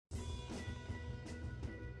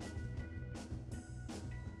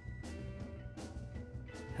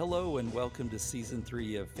Hello and welcome to Season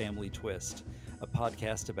 3 of Family Twist, a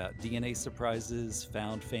podcast about DNA surprises,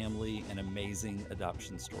 found family, and amazing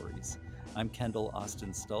adoption stories. I'm Kendall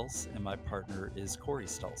Austin Stulse, and my partner is Corey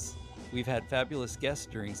Stulse. We've had fabulous guests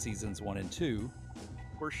during Seasons 1 and 2.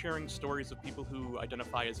 We're sharing stories of people who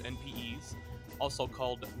identify as NPEs, also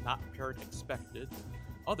called not parent expected,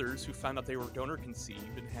 others who found out they were donor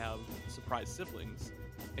conceived and have surprise siblings,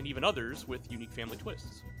 and even others with unique family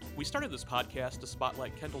twists. We started this podcast to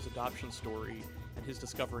spotlight Kendall's adoption story and his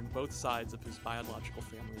discovering both sides of his biological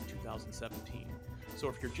family in 2017. So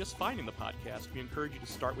if you're just finding the podcast, we encourage you to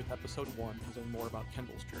start with episode 1 to learn more about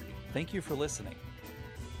Kendall's journey. Thank you for listening.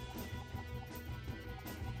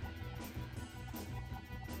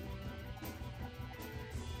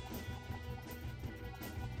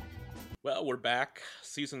 Well, we're back.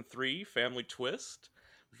 Season 3, Family Twist.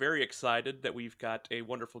 Very excited that we've got a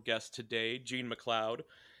wonderful guest today, Gene McLeod.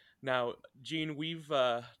 Now, Gene, we've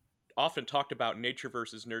often talked about nature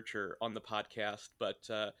versus nurture on the podcast, but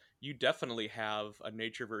you definitely have a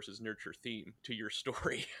nature versus nurture theme to your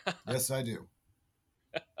story. Yes, I do.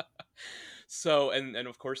 So, and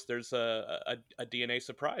of course, there's a DNA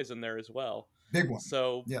surprise in there as well. Big one.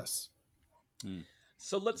 So, yes.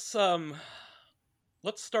 So let's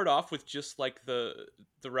start off with just like the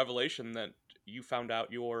revelation that you found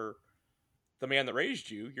out the man that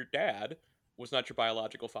raised you, your dad, was not your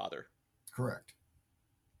biological father. Correct.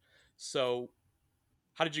 So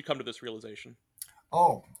how did you come to this realization?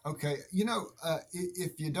 Oh, okay.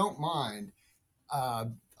 If you don't mind, I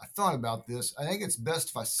thought about this. I think it's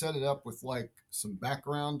best if I set it up with like some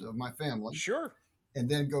background of my family. Sure. And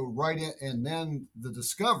then go right in. And then the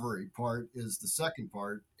discovery part is the second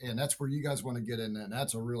part. And that's where you guys want to get in. And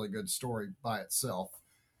that's a really good story by itself.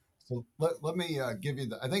 So let me give you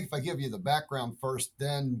I think if I give you the background first,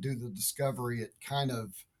 then do the discovery, it kind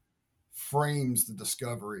of frames the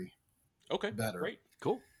discovery better. Great.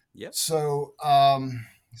 Cool. Yep. So,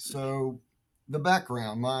 the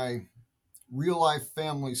background, my real life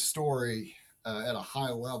family story at a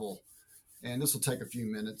high level, and this will take a few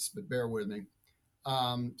minutes, but bear with me.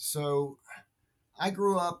 So I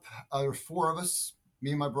grew up, there's 4 of us,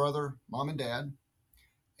 me and my brother, mom and dad.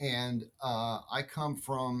 And I come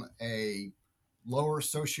from a lower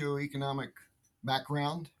socioeconomic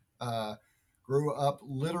background, grew up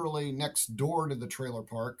literally next door to the trailer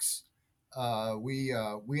parks. We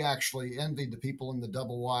actually envied the people in the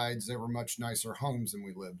double wides. They were much nicer homes than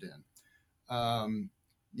we lived in. So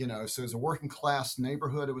it was a working class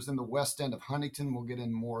neighborhood. It was in the west end of Huntington. We'll get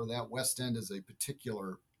into more of that. West End is a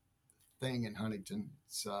particular thing in Huntington.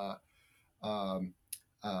 It's, hope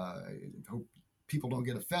people don't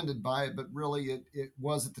get offended by it, but really it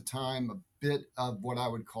was at the time a bit of what I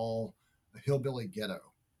would call a hillbilly ghetto.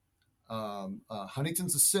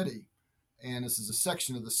 Huntington's a city, and this is a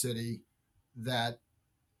section of the city that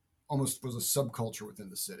almost was a subculture within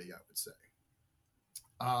the city, I would say.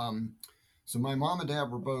 So my mom and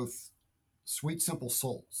dad were both sweet, simple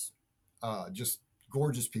souls, just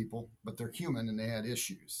gorgeous people, but they're human and they had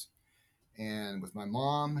issues. And with my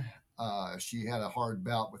mom, she had a hard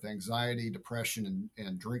bout with anxiety, depression,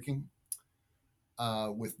 and drinking.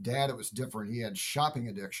 With dad, it was different. He had shopping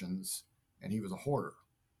addictions, and he was a hoarder.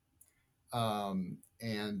 Both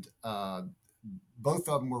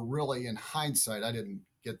of them were really, in hindsight, I didn't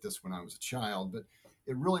get this when I was a child, but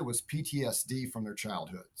it really was PTSD from their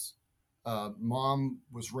childhoods. Mom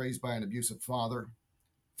was raised by an abusive father,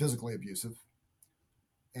 physically abusive,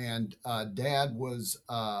 and dad was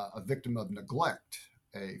a victim of neglect.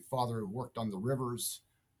 A father who worked on the rivers,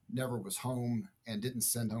 never was home, and didn't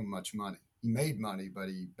send home much money. He made money, but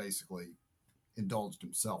he basically indulged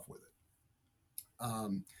himself with it.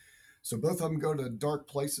 So both of them go to dark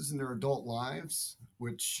places in their adult lives,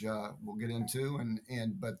 which we'll get into,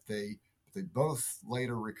 but they both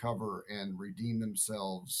later recover and redeem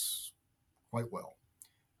themselves quite well.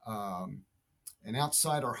 And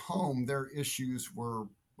outside our home, their issues were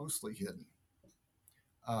mostly hidden.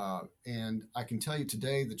 And I can tell you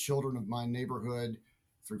today, the children of my neighborhood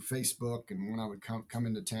through Facebook, and when I would come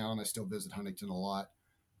into town, I still visit Huntington a lot.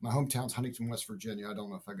 My hometown's Huntington, West Virginia. I don't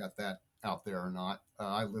know if I got that out there or not.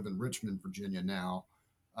 I live in Richmond, Virginia now,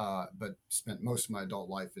 but spent most of my adult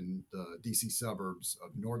life in the DC suburbs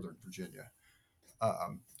of Northern Virginia.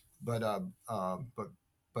 But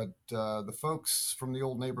the folks from the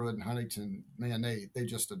old neighborhood in Huntington, man, they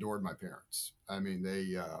just adored my parents. I mean,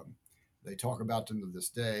 they talk about them to this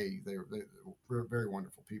day. They were very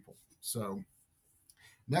wonderful people. So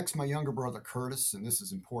next, my younger brother, Curtis, and this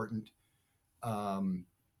is important.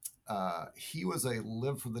 He was a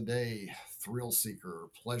live for the day thrill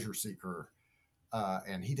seeker, pleasure seeker,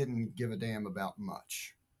 and he didn't give a damn about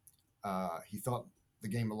much. He thought the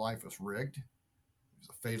game of life was rigged. He was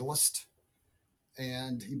a fatalist,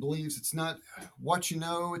 and he believes it's not what you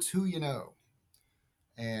know, it's who you know.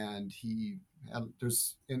 And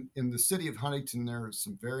there's in the city of Huntington, there are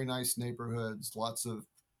some very nice neighborhoods, lots of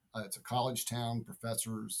it's a college town,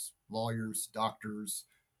 professors, lawyers, doctors,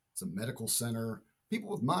 it's a medical center, people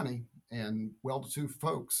with money and well-to-do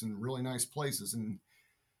folks in really nice places. And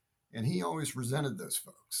he always resented those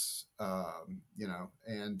folks,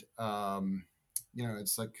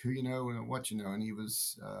 it's like who you know and what you know. And he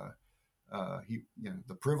was,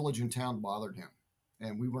 the privilege in town bothered him,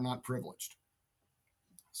 and we were not privileged.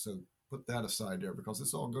 So put that aside there because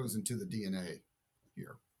this all goes into the DNA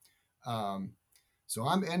here. Um, so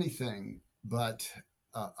I'm anything but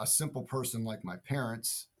a simple person like my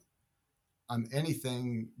parents. I'm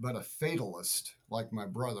anything but a fatalist like my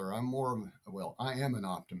brother. I am an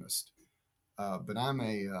optimist, but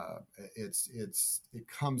it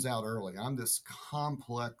comes out early. I'm this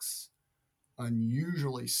complex,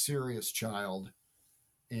 unusually serious child,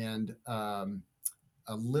 and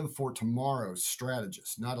a live for tomorrow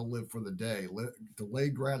strategist, not a live for the day.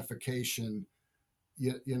 Delayed gratification.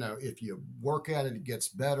 If you work at it, it gets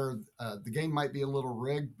better. The game might be a little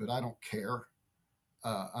rigged, but I don't care.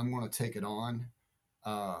 I'm going to take it on.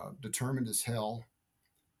 Determined as hell.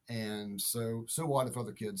 And so what if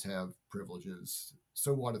other kids have privileges?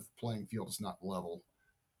 So what if the playing field is not level?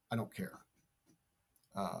 I don't care.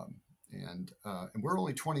 And we're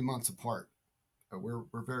only 20 months apart. We're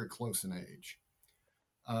very close in age.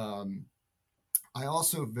 I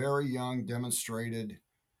also very young demonstrated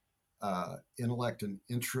intellect and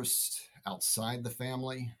interest outside the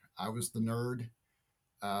family. I was the nerd.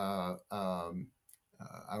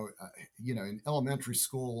 In elementary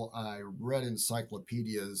school, I read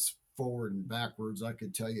encyclopedias forward and backwards. I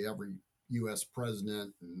could tell you every U.S.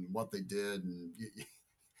 president and what they did and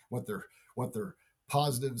what their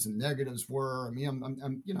positives and negatives were. I mean,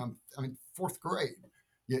 I'm fourth grade.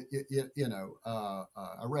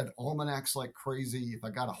 I read almanacs like crazy. If I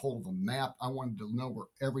got a hold of a map, I wanted to know where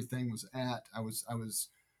everything was at. I was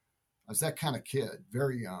that kind of kid,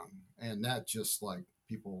 very young, and that just like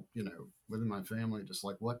people, within my family, just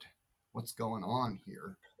like what's going on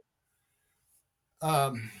here.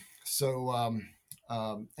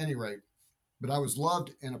 Any rate, but I was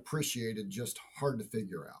loved and appreciated, just hard to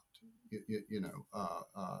figure out.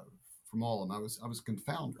 From all of them, I was a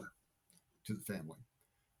confounder to the family.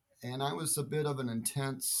 And I was a bit of an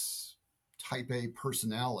intense type A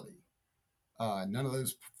personality. None of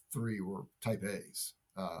those three were type A's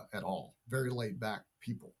at all. Very laid back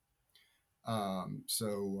people. I'm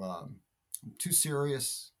too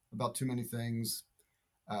serious about too many things.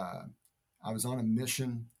 I was on a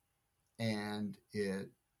mission, and it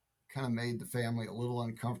kind of made the family a little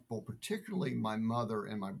uncomfortable, particularly my mother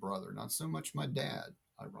and my brother. Not so much my dad,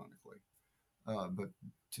 ironically, but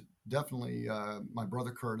definitely my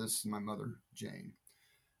brother Curtis and my mother Jane.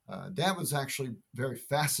 Dad was actually very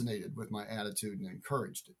fascinated with my attitude and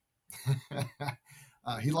encouraged it.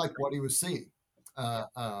 He liked what he was seeing,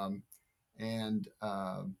 and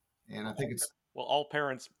I think it's well, all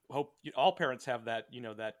parents hope. All parents have that,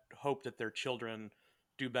 that hope that their children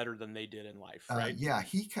do better than they did in life, right? Yeah,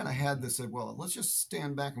 he kind of had this. Well, let's just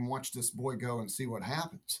stand back and watch this boy go and see what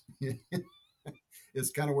happens.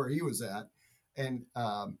 It's kind of where he was at, and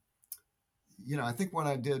I think what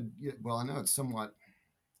I did. Well, I know it's somewhat.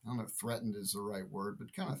 I don't know if threatened is the right word,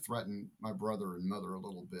 but kind of threatened my brother and mother a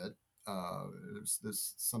little bit.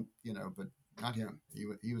 But not him.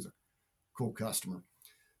 He was a cool customer.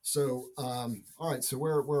 So, all right. So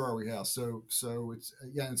where are we now? So it's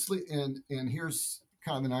and here's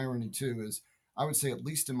kind of an irony too, is I would say at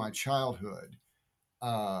least in my childhood,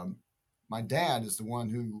 my dad is the one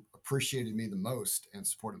who appreciated me the most and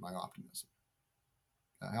supported my optimism.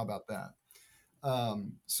 How about that?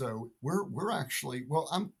 So we're actually, well,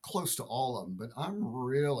 I'm close to all of them, but I'm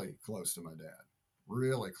really close to my dad,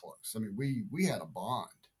 really close. I mean, we had a bond,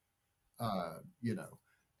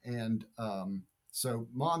 and so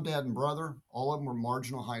mom, dad, and brother, all of them were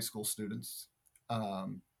marginal high school students.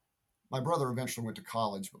 My brother eventually went to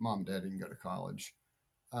college, but mom and dad didn't go to college.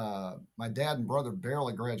 My dad and brother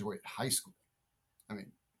barely graduated high school. I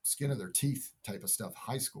mean, skin of their teeth type of stuff,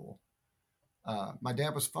 high school. My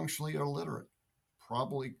dad was functionally illiterate,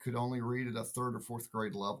 probably could only read at a third or fourth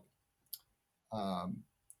grade level.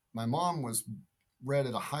 My mom was read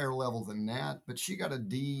at a higher level than that, but she got a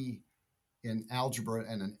D in algebra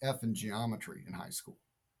and an F in geometry in high school.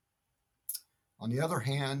 On the other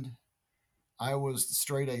hand, I was the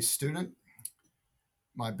straight A student.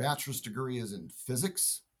 My bachelor's degree is in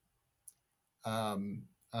physics.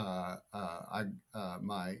 My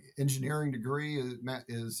engineering degree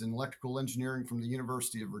is in electrical engineering from the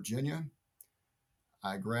University of Virginia.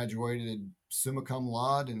 I graduated summa cum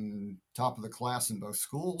laude and top of the class in both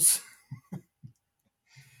schools.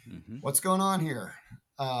 Mm-hmm. What's going on here?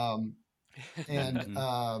 And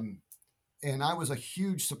I was a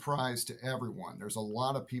huge surprise to everyone. There's a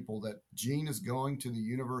lot of people that Gene is going to the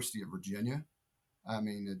University of Virginia. I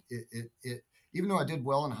mean, it even though I did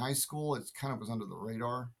well in high school, it kind of was under the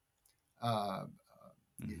radar.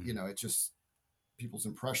 You know, it just people's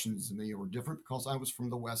impressions of me were different because I was from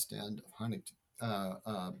the West End of Huntington.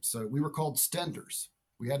 So we were called Stenders.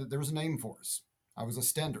 There was a name for us. I was a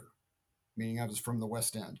Stender, meaning I was from the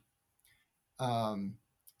West End.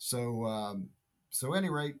 So at any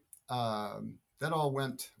rate, that all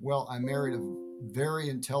went well. I married a very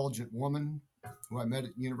intelligent woman who I met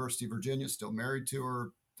at University of Virginia, still married to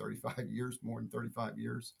her 35 years, more than 35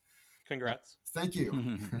 years. Congrats. Thank you.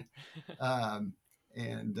 And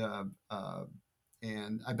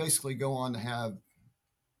I basically go on to have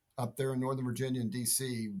up there in Northern Virginia and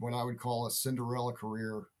DC, what I would call a Cinderella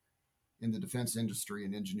career in the defense industry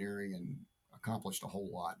and engineering, and accomplished a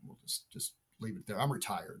whole lot. We'll just leave it there. I'm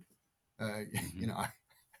retired. You know,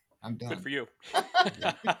 I'm done. Good for you.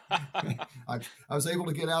 I was able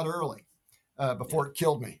to get out early before it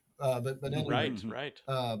killed me. But anyway, right.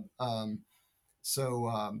 The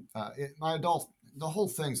whole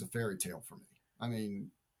thing's a fairy tale for me. I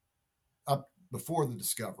mean, up before the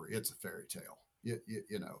discovery, it's a fairy tale.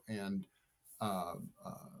 You know, and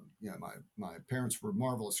you know, my parents were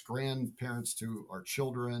marvelous grandparents to our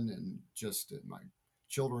children, and just my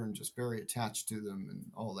children just very attached to them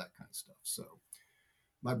and all that kind of stuff. So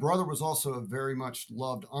my brother was also a very much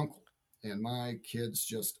loved uncle, and my kids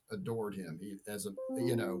just adored him. He, as a,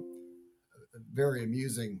 you know, a very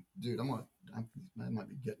amusing dude. I might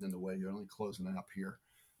be getting in the way. You're only closing up here.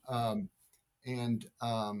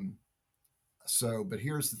 So, but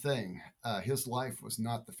here's the thing. His life was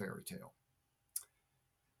not the fairy tale.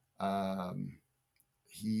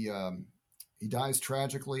 He dies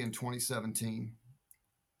tragically in 2017,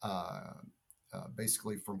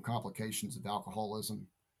 basically from complications of alcoholism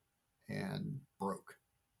and broke.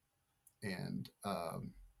 And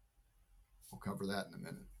we'll cover that in a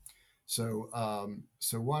minute. So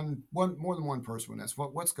one more than one person would ask,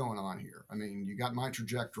 what's going on here? I mean, you got my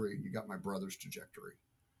trajectory, you got my brother's trajectory,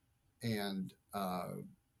 and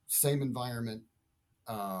same environment,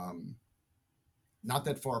 not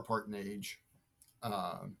that far apart in age.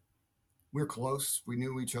 We're close. We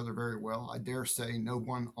knew each other very well. I dare say no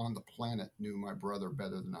one on the planet knew my brother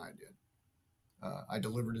better than I did. I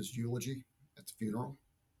delivered his eulogy at the funeral.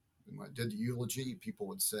 When I did the eulogy, people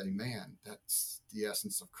would say, man, that's the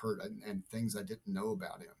essence of Kurt, and things I didn't know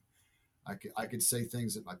about him. I could say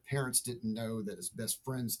things that my parents didn't know, that his best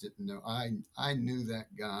friends didn't know. I knew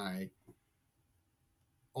that guy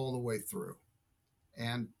all the way through.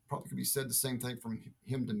 And probably could be said the same thing from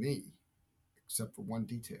him to me, except for one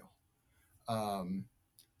detail.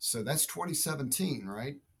 So that's 2017,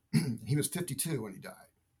 right? He was 52 when he died.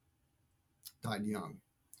 Died young.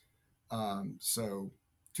 So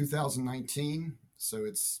 2019, so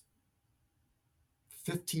it's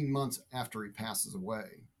 15 months after he passes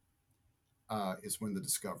away, is when the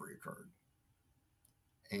discovery occurred.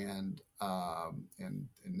 And now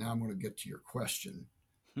I'm going to get to your question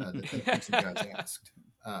that you guys asked.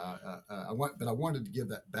 I wanted to give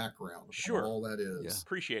that background of Sure. all that is. Yeah.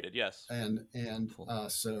 Appreciated, yes. And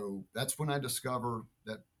so that's when I discover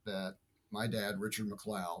that my dad, Richard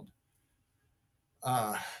McLeod,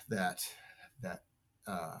 that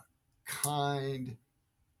kind,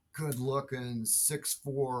 good-looking,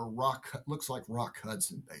 6'4", looks like Rock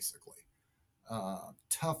Hudson, basically.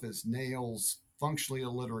 Tough as nails, functionally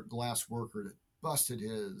illiterate glass worker that busted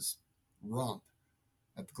his rump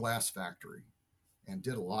at the glass factory and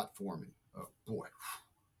did a lot for me. Oh, boy,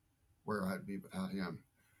 where I'd be without him.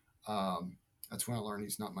 That's when I learned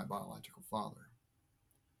he's not my biological father.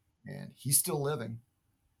 And he's still living,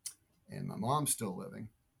 and my mom's still living,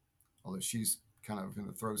 although she's kind of in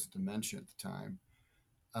the throes of dementia at the time.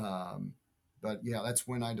 But yeah, that's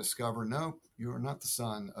when I discovered, no, you are not the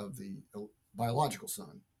son of the biological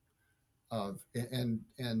son of, and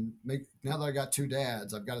now that I got two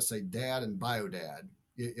dads, I've got to say dad and bio dad.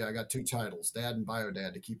 Yeah, I got two titles, dad and bio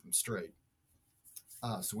dad, to keep them straight.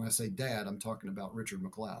 So when I say dad, I'm talking about Richard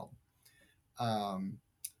McLeod.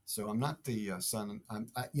 So I'm not the son.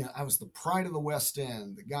 I was the pride of the West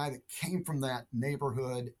End, the guy that came from that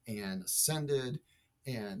neighborhood and ascended,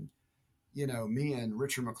 and me and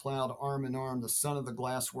Richard McLeod, arm in arm, the son of the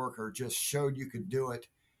glass worker, just showed you could do it.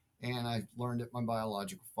 And I learned that my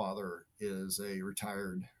biological father is a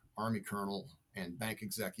retired Army colonel and bank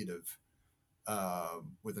executive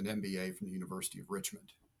with an MBA from the University of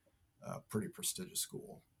Richmond, pretty prestigious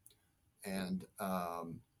school. And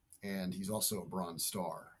he's also a Bronze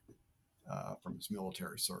Star from his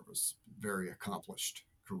military service. Very accomplished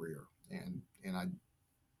career. And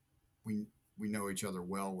we know each other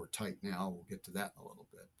well. We're tight now. We'll get to that in a little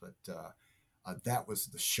bit. But that was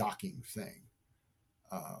the shocking thing.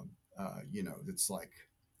 It's like,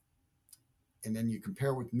 and then you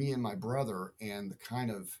compare with me and my brother, and the kind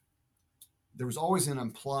of, there was always an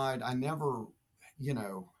implied, I never,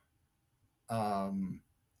 um,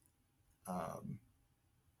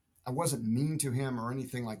 I wasn't mean to him or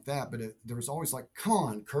anything like that, but there was always like, come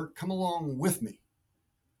on, Kurt, come along with me.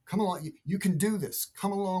 Come along. You can do this.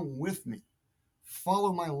 Come along with me.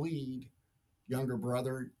 Follow my lead, younger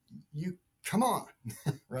brother. You come on.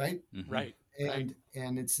 Right. Mm-hmm. Right.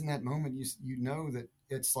 And it's in that moment, you know that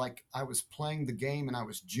it's like I was playing the game and I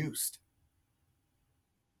was juiced.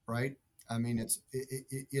 Right. I mean, it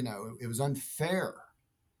was unfair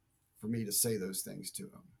for me to say those things to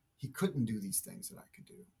him. He couldn't do these things that I could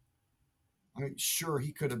do. I mean, sure,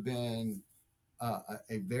 he could have been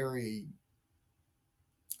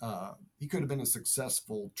he could have been a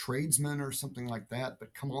successful tradesman or something like that.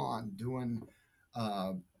 But come on, doing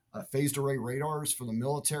phased array radars for the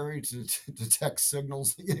military to detect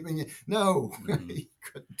signals. I mean, no, mm-hmm. He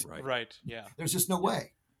couldn't. Right. Yeah. There's just no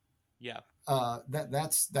way. Yeah.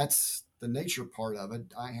 That's the nature part of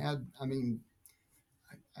it. I had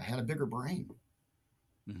a bigger brain.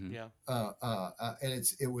 Mm-hmm. Yeah. And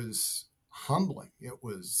it was humbling. It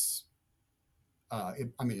was,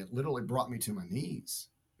 it literally brought me to my knees.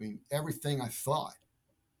 I mean, everything I thought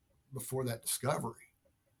before that discovery,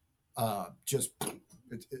 the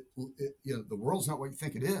world's not what you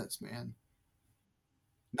think it is, man.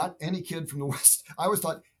 Not any kid from the West. I always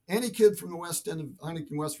thought any kid from the West End of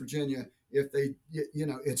Huntington, West Virginia, if they,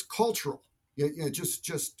 it's cultural.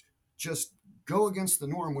 Just go against the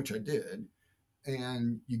norm, which I did,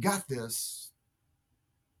 and you got this.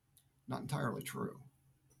 Not entirely true.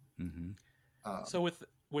 Mm-hmm. So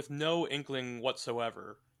with no inkling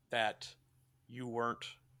whatsoever that you weren't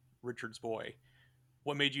Richard's boy,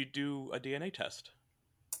 what made you do a DNA test?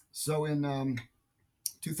 So in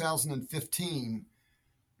 2015,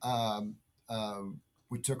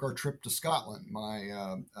 we took our trip to Scotland.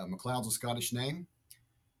 My MacLeod's a Scottish name.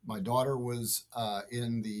 My daughter was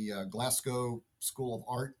in the Glasgow School of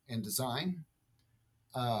Art and Design.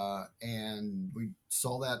 And we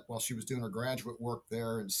saw that while she was doing her graduate work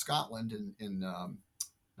there in Scotland, in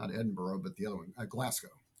not Edinburgh, but the other one, Glasgow.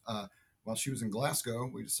 While she was in Glasgow,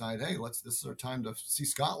 we decided, hey, this is our time to see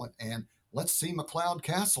Scotland, and let's see MacLeod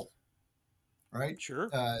Castle. Right? Sure.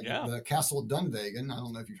 The Castle of Dunvegan. I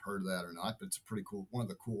don't know if you've heard of that or not, but it's a pretty cool, one of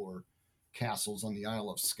the cooler castles on the Isle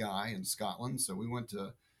of Skye in Scotland. So we went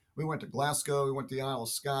to Glasgow, we went to the Isle of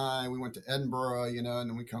Skye, we went to Edinburgh, and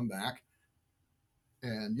then we come back.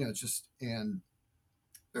 And and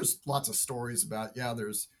there's lots of stories about,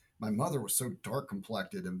 my mother was so dark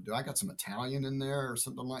complected, and I got some Italian in there or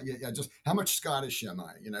something like that. Yeah, just how much Scottish am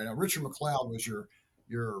I? Now Richard MacLeod was your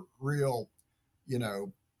real,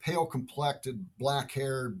 pale complected, black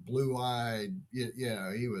haired, blue eyed.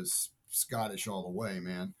 He was Scottish all the way,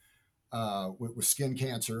 man. With skin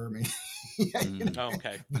cancer. I mean,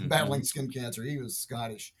 okay, battling skin cancer. He was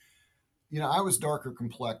Scottish. I was darker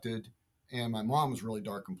complected. And my mom was really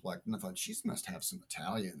dark complected. And I thought, she must have some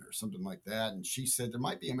Italian or something like that. And she said there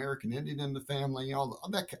might be American Indian in the family, all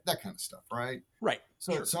that kind of stuff, right? Right.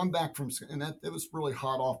 So, sure. So I'm back and it was really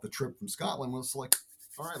hot off the trip from Scotland. Was like,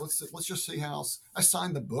 all right, let's just see how. I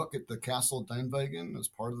signed the book at the Castle of Dunvegan as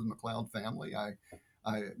part of the MacLeod family.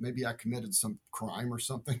 Maybe I committed some crime or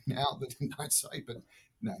something now, that in hindsight, but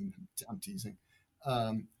no, I'm teasing.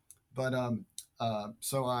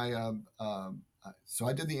 So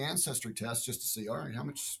I did the ancestry test just to see, all right, how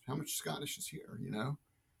much Scottish is here,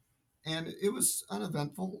 and it was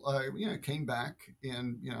uneventful. Came back,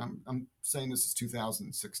 and I'm saying this is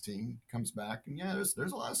 2016. Comes back, and there's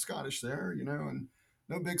a lot of Scottish there, and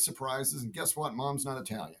no big surprises. And guess what? Mom's not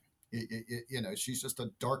Italian. She's just a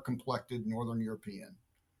dark complected Northern European,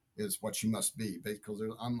 is what she must be, because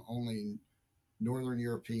I'm only Northern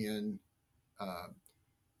European.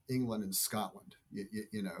 England and Scotland,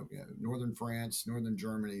 Northern France, Northern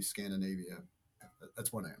Germany, Scandinavia.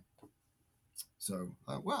 That's what I am. So,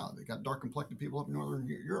 wow, they got dark complected people up in Northern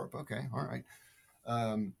Europe. Okay, all right.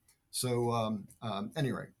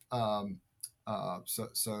 Anyway, and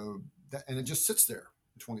it just sits there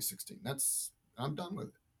in 2016. I'm done with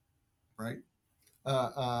it, right?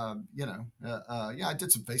 Yeah, I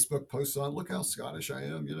did some Facebook posts on look how Scottish I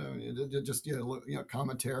am, just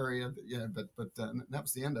commentary, but that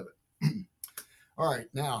was the end of it. All right,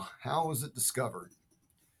 now how was it discovered?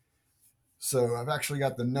 So I've actually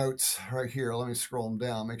got the notes right here. Let me scroll them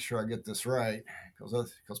down, make sure I get this right,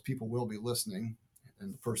 because people will be listening,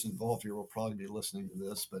 and the person involved here will probably be listening to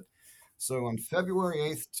this. But so on February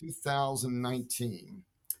 8th, 2019,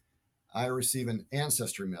 I receive an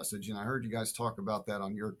ancestry message, and I heard you guys talk about that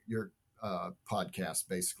on your podcast.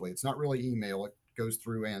 Basically, it's not really email; it goes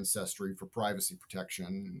through ancestry for privacy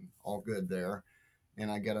protection. All good there.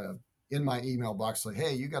 And I get in my email box like,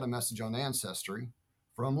 "Hey, you got a message on ancestry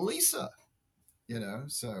from Lisa."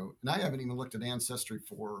 So, and I haven't even looked at ancestry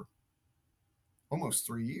for almost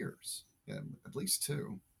 3 years, at least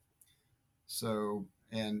two. So,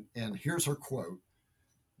 and here's her quote: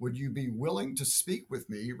 "Would you be willing to speak with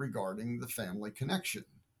me regarding the family connection?"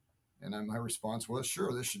 And my response was,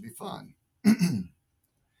 "Sure, this should be fun."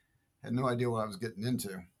 Had no idea what I was getting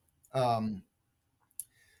into. Um,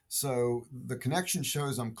 so the connection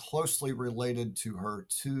shows I'm closely related to her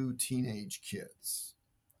two teenage kids,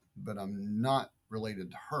 but I'm not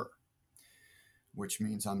related to her, which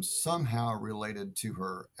means I'm somehow related to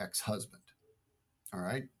her ex-husband. All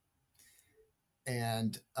right.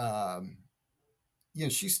 And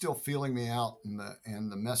she's still feeling me out,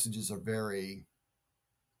 and the messages are very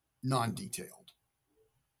non-detailed.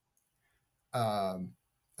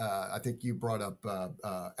 I think you brought up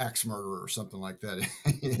axe murderer or something like that.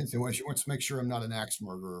 She wants to make sure I'm not an axe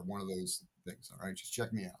murderer, one of those things. All right, just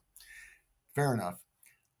check me out. Fair enough.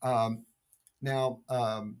 Um, now,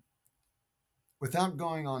 without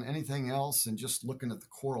going on anything else and just looking at the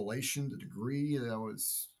correlation, the degree that I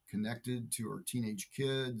was connected to her teenage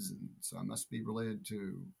kids, and so I must be related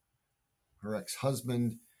to her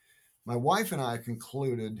ex-husband. My wife and I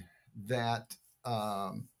concluded that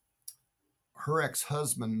her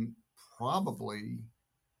ex-husband probably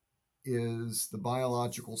is the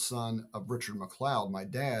biological son of Richard McLeod, my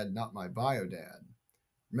dad, not my bio dad.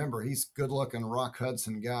 Remember, he's good-looking Rock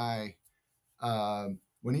Hudson guy.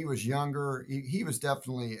 When he was younger, he was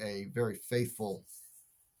definitely a very faithful,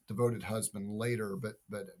 devoted husband later. But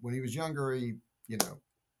when he was younger, he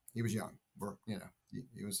was young.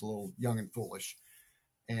 He was a little young and foolish,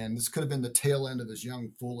 and this could have been the tail end of his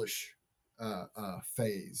young foolish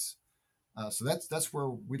phase. So that's where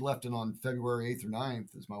we left it on February 8th or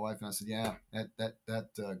 9th. As my wife and I said, yeah,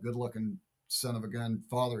 that good looking son of a gun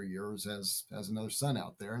father of yours has another son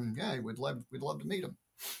out there, and yeah, we'd love to meet him.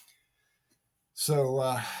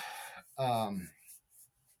 So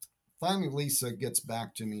finally, Lisa gets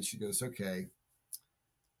back to me and she goes, okay,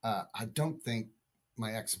 I don't think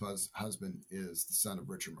my ex-husband is the son of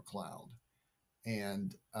Richard McLeod.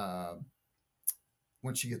 And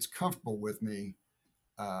when she gets comfortable with me,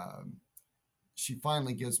 she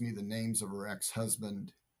finally gives me the names of her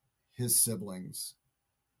ex-husband, his siblings,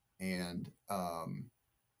 and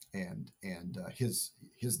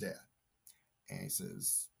his dad. And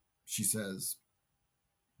she says,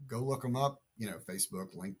 go look them up,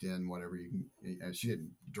 Facebook, LinkedIn, whatever you can. And she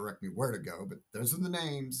didn't direct me where to go, but those are the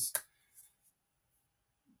names.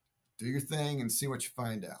 Do your thing and see what you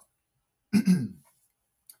find out.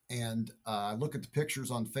 And I look at the pictures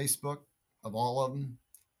on Facebook of all of them,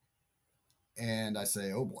 and I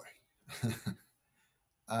say, oh boy.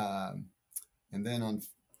 And then on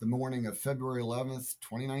the morning of February 11th,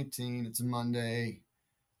 2019, it's a Monday.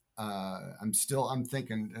 I'm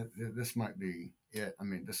thinking this might be it. I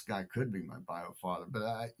mean, this guy could be my bio father, but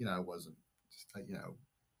I wasn't,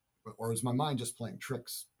 or was my mind just playing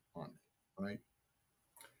tricks on me, right?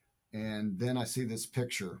 And then I see this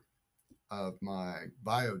picture of my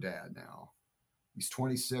bio dad now. He's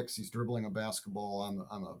 26. He's dribbling a basketball.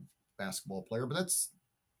 I'm a basketball player, but that's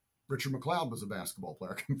Richard McLeod was a basketball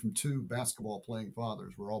player. I come from two basketball playing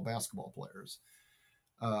fathers. We're all basketball players.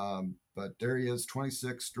 But there he is,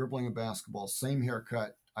 26, dribbling a basketball, same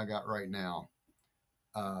haircut I got right now.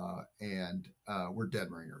 And we're dead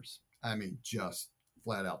ringers. I mean, just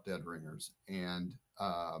flat out dead ringers. And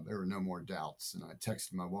there were no more doubts. And I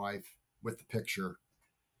texted my wife with the picture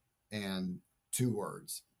and 2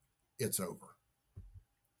 words, it's over.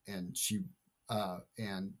 And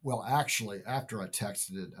actually, after I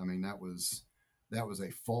texted it, I mean, that was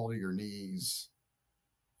a fall to your knees,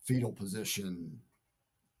 fetal position,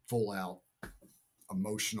 full out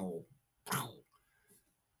emotional.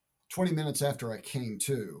 20 minutes after I came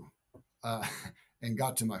to and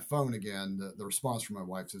got to my phone again, the response from my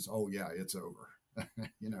wife says, oh yeah, it's over. I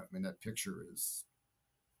mean, that picture is,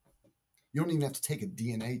 you don't even have to take a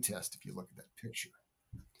DNA test if you look at that picture.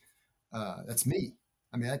 That's me.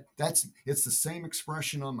 I mean, it's the same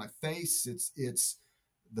expression on my face. It's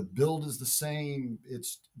the build is the same.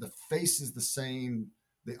 It's the face is the same.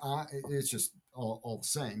 The eye, it's just all the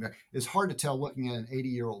same. It's hard to tell looking at an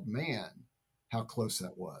 80-year-old man how close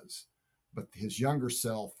that was, but his younger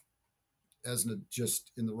self, as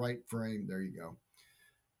just in the right frame. There you go.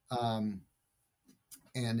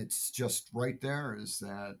 And it's just right there is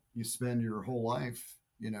that you spend your whole life,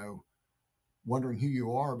 wondering who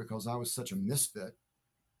you are because I was such a misfit.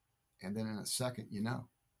 And then in a second,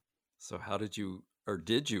 So how did you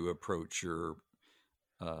approach your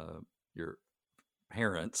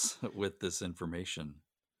parents with this information?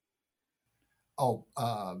 Oh,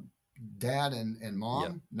 dad and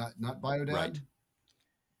mom, Yeah. not bio dad. Right.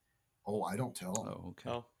 Oh, I don't tell them. Oh, okay.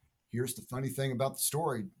 Oh, Here's the funny thing about the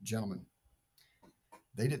story, gentlemen.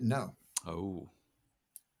 They didn't know. Oh,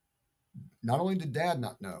 Not only did dad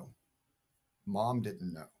not know, mom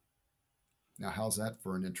didn't know. Now, how's that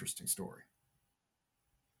for an interesting story?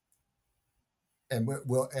 And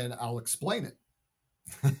and I'll explain it.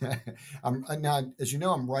 Now, as you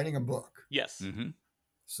know, I'm writing a book. yes. mm-hmm.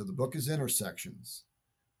 So the book is Intersections,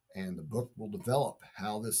 and the book will develop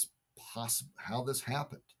how this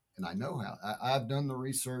happened. And I know how. I've done the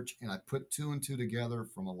research, and I put two and two together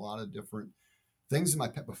from a lot of different things in my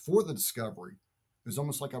pet. Before the discovery, it was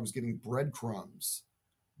almost like I was getting breadcrumbs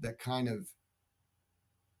that kind of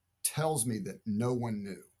tells me that no one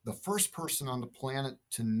knew. The first person on the planet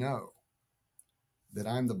to know that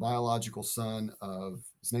I'm the biological son of,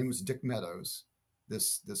 his name was Dick Meadows,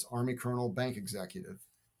 this Army Colonel bank executive,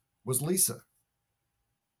 was Lisa.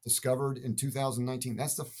 Discovered in 2019.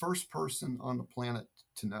 That's the first person on the planet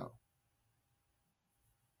to know.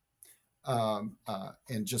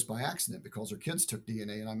 And just by accident, because her kids took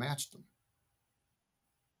DNA and I matched them.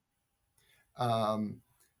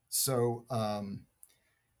 So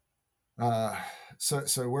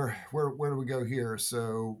where do we go here?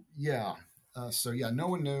 So yeah, no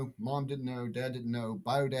one knew. Mom didn't know. Dad didn't know.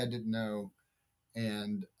 Bio dad didn't know.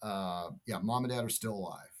 And mom and dad are still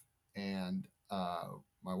alive. And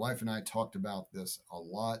my wife and I talked about this a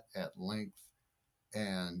lot at length.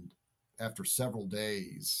 And after several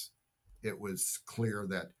days, it was clear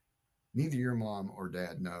that neither your mom or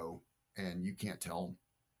dad know, and you can't tell them.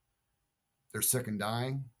 They're sick and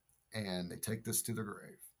dying, and they take this to the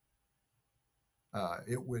grave.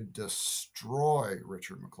 It would destroy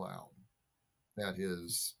Richard McLeod, that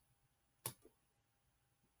his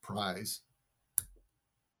prize,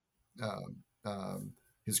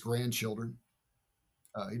 his grandchildren.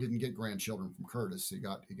 He didn't get grandchildren from Curtis. He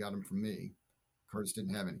got them from me. Curtis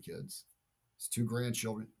didn't have any kids. His two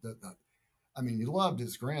grandchildren. He loved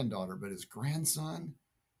his granddaughter, but his grandson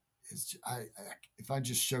is. If I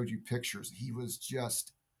just showed you pictures, he was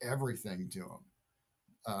just everything to him.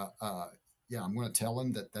 I'm going to tell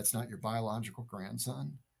him that that's not your biological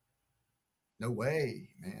grandson. No way,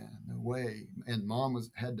 man, no way. And mom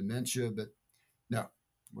had dementia, but no,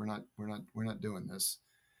 we're not doing this.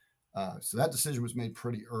 So that decision was made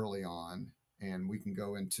pretty early on, and we can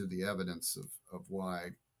go into the evidence of why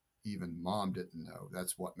even mom didn't know.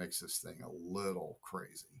 That's what makes this thing a little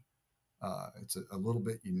crazy. It's a little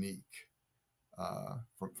bit unique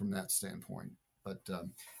from that standpoint. But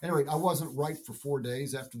anyway, I wasn't right for 4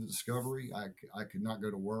 days after the discovery. I could not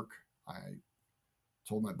go to work. I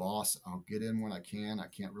told my boss, I'll get in when I can. I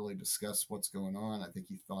can't really discuss what's going on. I think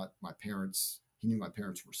he thought he knew my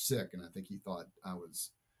parents were sick, and I think he thought I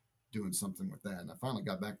was doing something with that. And I finally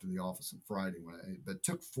got back to the office on Friday but it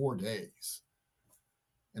took 4 days.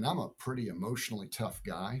 And I'm a pretty emotionally tough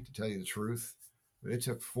guy, to tell you the truth. But it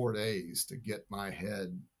took 4 days to get my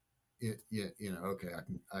head, okay,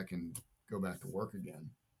 I can go back to work again.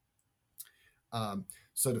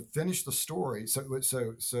 So to finish the story,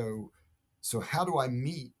 so how do I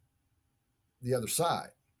meet the other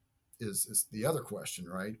side is the other question,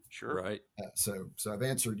 right? Sure. Right. So I've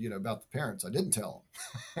answered, about the parents. I didn't tell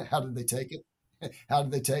them. How did they take it? How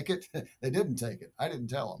did they take it? They didn't take it. I didn't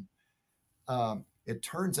tell them. It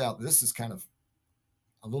turns out this is kind of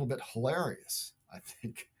a little bit hilarious. I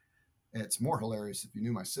think it's more hilarious if you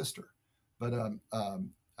knew my sister. But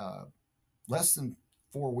less than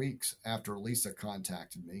 4 weeks after Lisa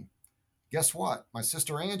contacted me, guess what? My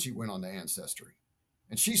sister Angie went on to Ancestry,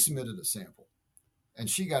 and she submitted a sample, and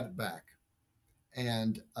she got it back.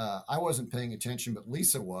 And I wasn't paying attention, but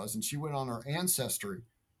Lisa was, and she went on her Ancestry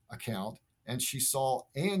account, and she saw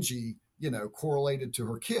Angie, correlated to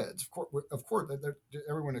her kids. Of course,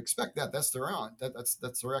 everyone would expect that. That's their aunt.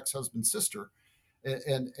 That's their ex-husband's sister.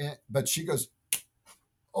 But she goes,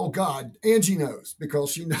 oh God, Angie knows,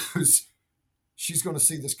 because she knows she's going to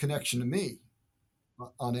see this connection to me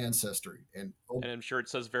on Ancestry, and And I'm sure it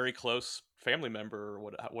says very close family member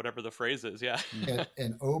or whatever the phrase is. Yeah.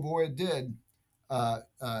 and oh boy, it did.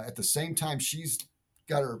 At the same time, she's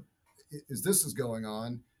got her. As this is going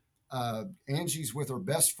on, Angie's with her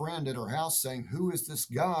best friend at her house, saying, "Who is this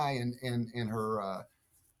guy?" And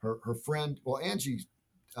her friend. Well, Angie,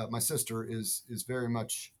 my sister, is very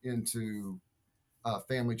much into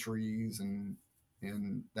family trees and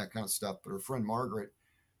that kind of stuff. But her friend Margaret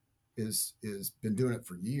is been doing it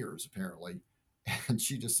for years apparently, and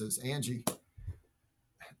she just says, "Angie,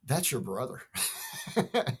 that's your brother."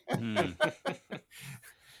 Hmm.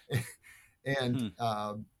 and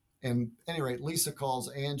and at any rate, Lisa calls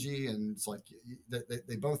Angie, and it's like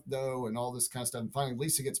they both know, and all this kind of stuff. And finally,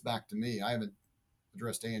 Lisa gets back to me. I haven't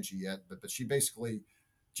addressed Angie yet, but she basically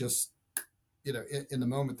just, in the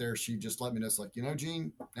moment there, she just let me know. It's like,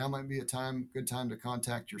 Gene, now might be good time to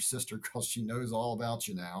contact your sister because she knows all about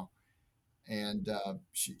you now. And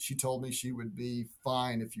she told me she would be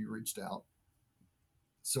fine if you reached out.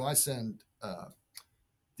 So I send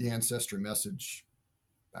the ancestry message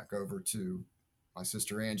back over to my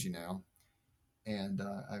sister Angie now. And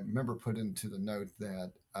I remember putting into the note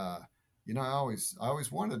that, I always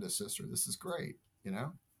wanted a sister. This is great,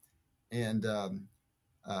 And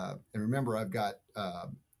remember, I've got a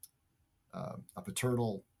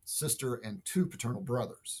paternal sister and two paternal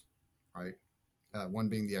brothers, right? One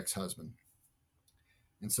being the ex-husband.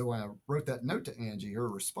 And so when I wrote that note to Angie, her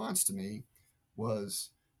response to me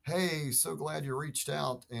was, "Hey, so glad you reached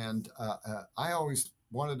out. And I always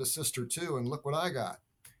wanted a sister too. And look what I got."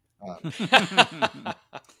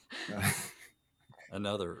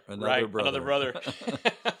 Another right, brother. Another brother.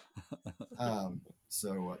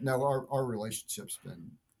 No, our relationship's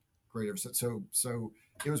been great ever since. So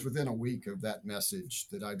it was within a week of that message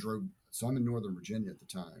that I drove. So I'm in Northern Virginia at the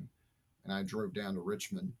time, and I drove down to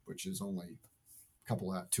Richmond, which is only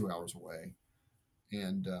 2 hours away,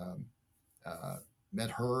 and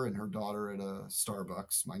met her and her daughter at a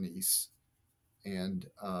Starbucks, my niece. And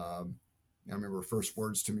I remember her first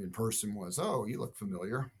words to me in person was, "Oh, you look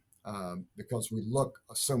familiar," because we look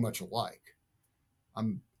so much alike.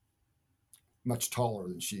 I'm much taller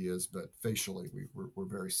than she is, but facially we're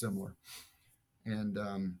very similar. And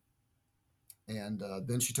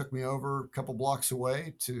then she took me over a couple blocks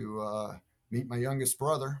away to meet my youngest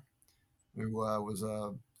brother, who was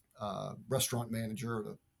a restaurant manager at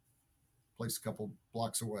a place a couple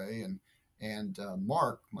blocks away. And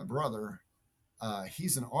Mark, my brother,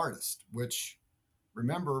 he's an artist, which,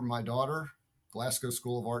 remember, my daughter, Glasgow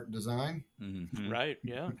School of Art and Design. Mm-hmm. Right,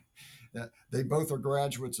 yeah. They both are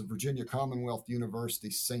graduates of Virginia Commonwealth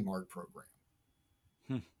University's same art program.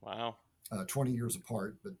 Wow. 20 years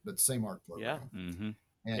apart, but same art program. Yeah. Mm-hmm.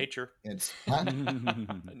 And Nature. It's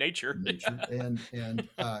Nature. and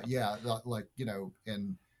like,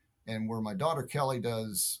 and where my daughter Kelly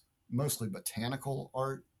does mostly botanical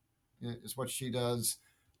art is what she does.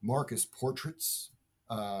 Mark is portraits.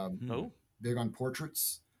 Big on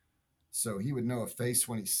portraits. So he would know a face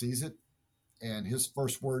when he sees it. And his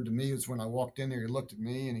first word to me is when I walked in there, he looked at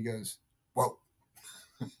me and he goes, "Whoa."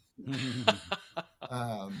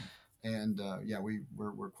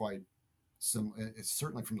 We're quite similar. It's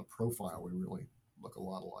certainly from the profile, we really look a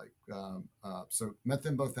lot alike. So met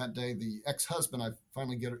them both that day. The ex-husband, I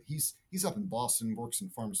finally get it. He's up in Boston, works in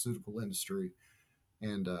the pharmaceutical industry.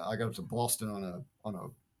 And I got up to Boston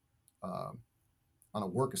on a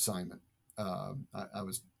work assignment. I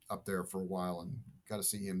was up there for a while and got to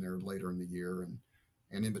see him there later in the year. And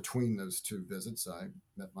in between those two visits, I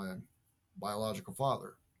met my biological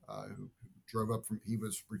father, who drove up he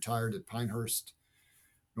was retired at Pinehurst,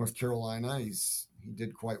 North Carolina. He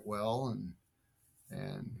did quite well,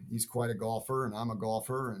 and he's quite a golfer, and I'm a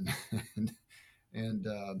golfer, and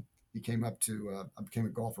he came up to. I became a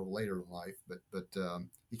golfer later in life, but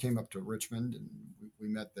he came up to Richmond, and we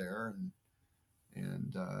met there,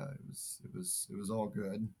 and it was all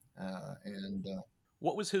good.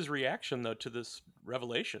 What was his reaction though to this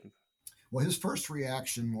revelation? Well, his first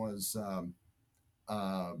reaction was,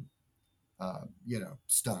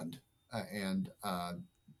 stunned, and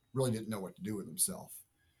really didn't know what to do with himself.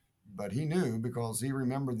 But he knew because he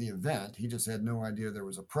remembered the event. He just had no idea there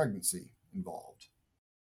was a pregnancy involved.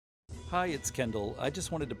 Hi, it's Kendall. I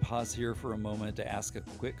just wanted to pause here for a moment to ask a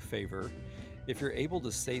quick favor. If you're able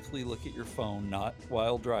to safely look at your phone, not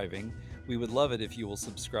while driving, we would love it if you will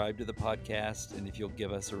subscribe to the podcast and if you'll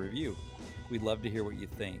give us a review. We'd love to hear what you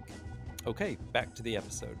think. Okay, back to the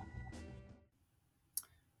episode.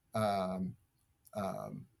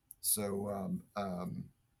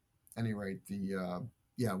 Any rate,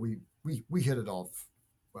 we hit it off.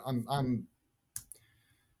 I'm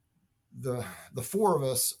the four of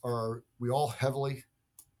us we all heavily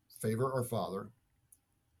favor our father,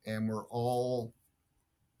 and we're all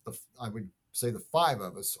I would say the five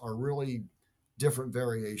of us are really different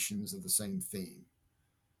variations of the same theme.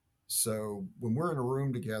 So when we're in a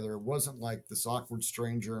room together, it wasn't like this awkward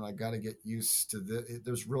stranger and I got to get used to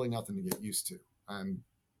there's really nothing to get used to. I'm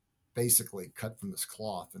basically cut from this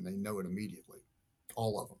cloth and they know it immediately.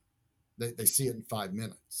 All of them. They see it in 5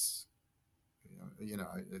 minutes.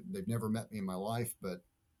 They've never met me in my life, but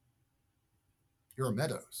you're a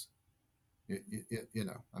Meadows.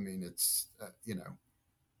 I mean, it's,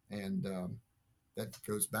 and that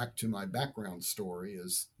goes back to my background story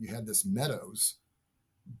is you had this Meadows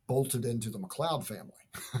bolted into the McLeod family.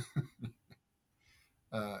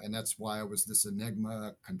 And that's why I was this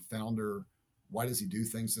enigma, confounder. Why does he do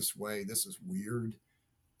things this way? This is weird.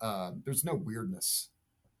 There's no weirdness.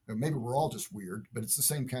 Maybe we're all just weird, but it's the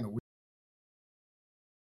same kind of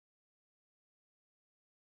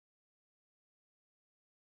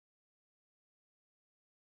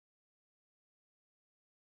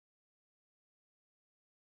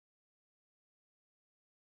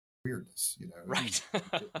weirdness, Right.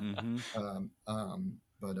 Mm-hmm.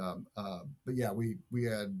 But yeah, we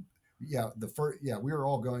had we were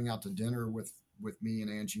all going out to dinner with me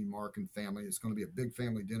and Angie, Mark, and family. It's going to be a big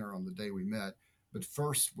family dinner on the day we met. But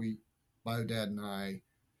first, my dad and I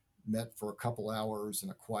met for a couple hours in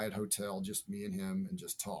a quiet hotel, just me and him, and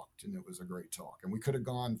just talked, and it was a great talk. And we could have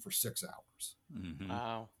gone for 6 hours. Mm-hmm.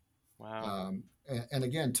 Wow. And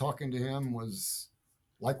again, talking to him was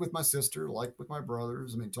like with my sister, like with my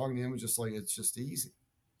brothers. I mean, talking to him was just like it's just easy.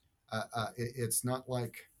 It's not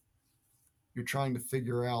like you're trying to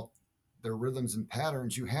figure out their rhythms and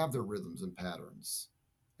patterns. You have their rhythms and patterns,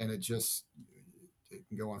 and it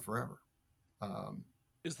can go on forever.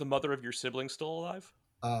 Is the mother of your siblings still alive?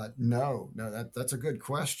 No, that's a good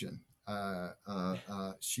question.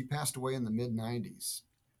 She passed away in the mid '90s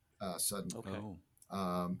suddenly. Okay.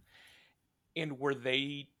 And were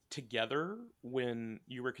they together when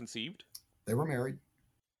you were conceived? They were married.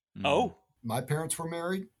 Mm. Oh, my parents were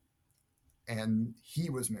married, and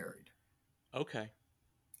he was married. Okay.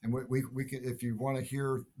 And we can, if you want to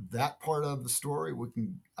hear that part of the story,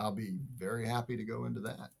 I'll be very happy to go into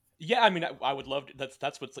that. Yeah, I mean, I would love to.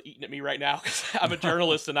 That's what's eating at me right now because I'm a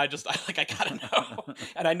journalist and I gotta know.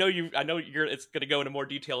 And I know it's going to go into more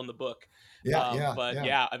detail in the book. But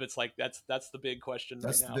it's like that's the big question.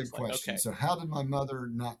 That's right now. the big question. Okay. So how did my mother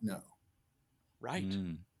not know? Right.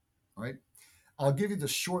 Right. I'll give you the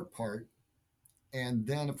short part, and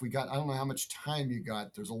then if I don't know how much time you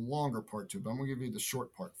got. There's a longer part to it, but I'm going to give you the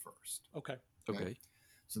short part first. Okay.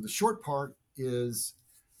 So the short part is.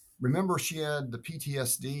 Remember, she had the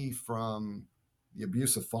PTSD from the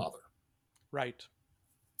abusive father. Right.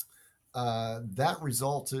 That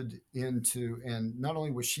resulted into, and not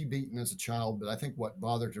only was she beaten as a child, but I think what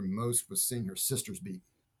bothered her most was seeing her sisters beaten.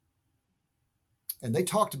 And they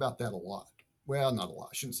talked about that a lot. Well, not a lot.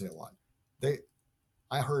 I shouldn't say a lot.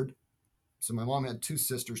 I heard, so my mom had 2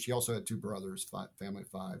 sisters. She also had 2 brothers, family of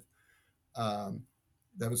 5.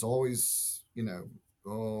 That was always,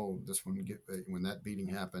 this one when that beating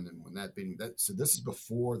happened and when that beating so this is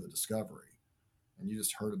before the discovery, and you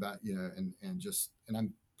just heard about and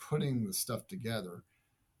I'm putting the stuff together,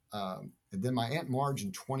 and then my Aunt Marge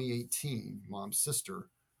in 2018, mom's sister,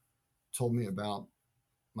 told me about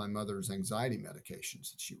my mother's anxiety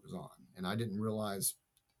medications that she was on, and I didn't realize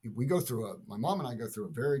my mom and I go through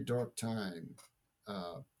a very dark time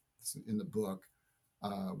in the book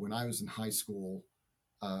when I was in high school.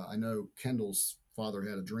 I know Kendall's father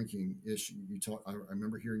had a drinking issue. I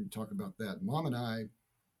remember hearing you talk about that. Mom and I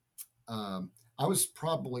was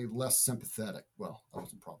probably less sympathetic. Well,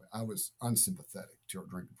 I was unsympathetic to her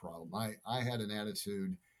drinking problem. I had an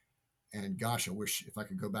attitude, and gosh, I wish if I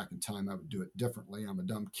could go back in time, I would do it differently. I'm a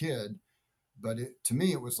dumb kid, but to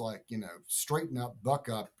me, it was like, straighten up, buck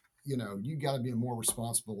up. You got to be a more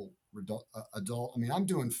responsible adult. I mean, I'm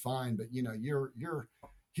doing fine, but you're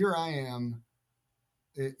here. I am.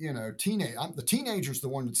 The teenager's the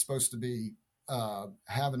one that's supposed to be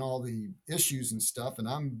having all the issues and stuff, and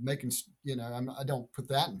I'm making, I don't put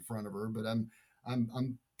that in front of her, but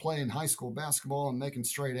I'm playing high school basketball and making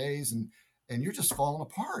straight A's, and you're just falling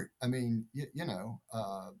apart. I mean, and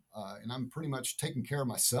I'm pretty much taking care of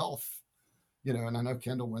myself, and I know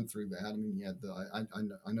Kendall went through that. I mean, he had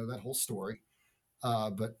I know that whole story.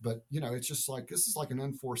 But it's just like, this is like an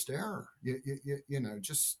unforced error.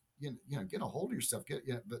 Just get a hold of yourself.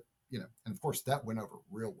 And of course that went over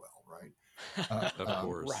real well, right? Of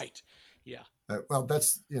course, right, yeah. Well,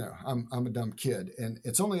 that's I'm a dumb kid, and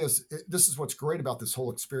it's only this is what's great about this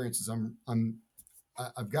whole experience is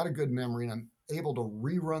I've got a good memory, and I'm able to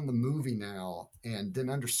rerun the movie now and then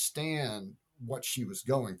understand what she was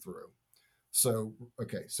going through. So,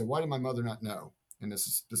 okay, so why did my mother not know? And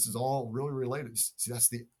this is all really related. See, that's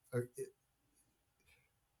the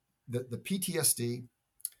PTSD,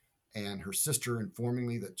 and her sister informing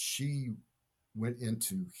me that she went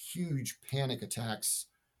into huge panic attacks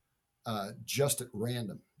just at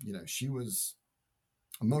random. She was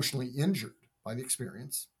emotionally injured by the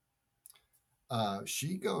experience.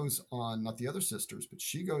 She goes on, not the other sisters, but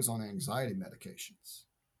she goes on anxiety medications.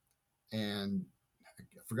 And I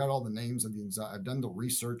forgot all the names of the anxiety. I've done the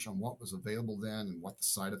research on what was available then and what the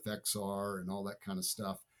side effects are and all that kind of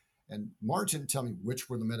stuff. And Marge didn't tell me which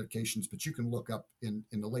were the medications, but you can look up in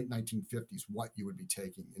the late 1950s what you would be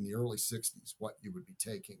taking, in the early 60s what you would be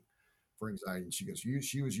taking for anxiety. And she goes,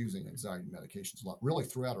 she was using anxiety medications a lot, really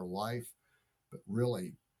throughout her life, but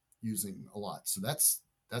really using a lot. So that's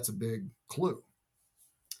a big clue.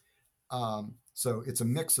 So it's a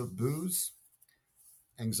mix of booze,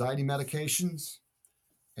 anxiety medications,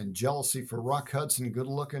 and jealousy for Rock Hudson,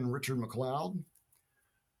 good-looking Richard McLeod.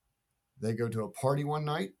 They go to a party one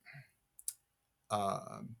night.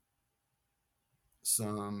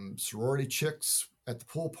 Some sorority chicks at the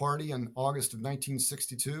pool party in August of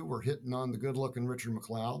 1962 were hitting on the good-looking Richard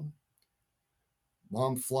McLeod.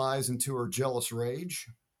 Mom flies into her jealous rage.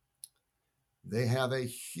 They have a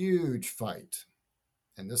huge fight.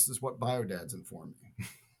 And this is what Biodad's informed me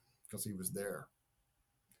because he was there.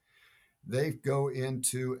 They go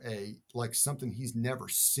into something he's never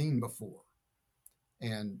seen before.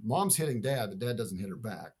 And Mom's hitting Dad, but Dad doesn't hit her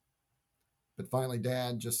back. But finally,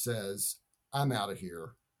 Dad just says, I'm out of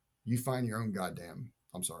here. You find your own goddamn,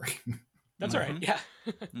 I'm sorry. That's all right. Yeah.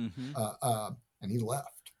 And he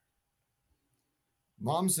left.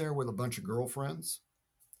 Mom's there with a bunch of girlfriends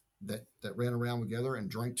that ran around together and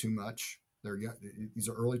drank too much. These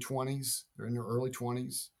are early 20s. They're in their early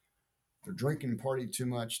 20s. They're drinking and partying too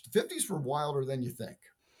much. The 50s were wilder than you think.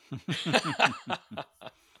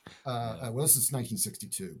 Well, this is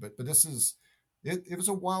 1962, but this is, it was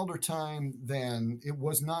a wilder time than, it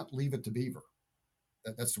was not Leave It to Beaver.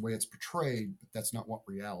 That's the way it's portrayed, but that's not what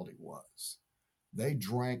reality was. They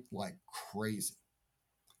drank like crazy.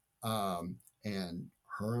 And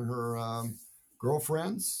her and her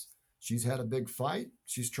girlfriends, she's had a big fight.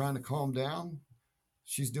 She's trying to calm down.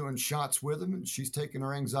 She's doing shots with him, and she's taking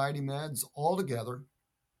her anxiety meds all together.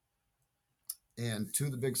 And two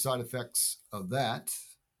of the big side effects of that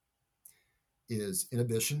is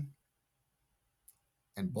inhibition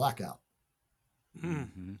and blackout.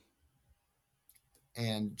 Mm-hmm.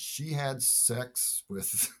 And she had sex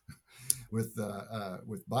with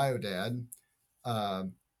Biodad,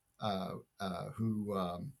 who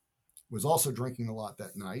was also drinking a lot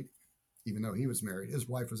that night, even though he was married. His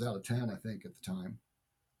wife was out of town, I think, at the time.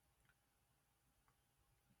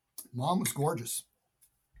 Mom was gorgeous.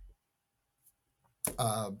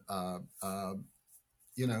 Both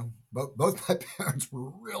my parents were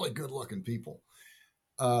really good-looking people.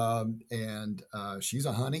 And she's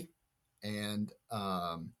a honey, and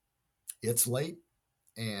it's late,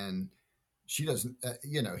 and she doesn't,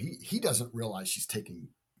 he doesn't realize she's taking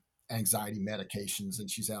anxiety medications and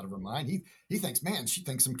she's out of her mind. He thinks, man, she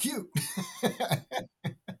thinks I'm cute.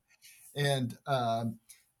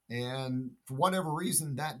 And for whatever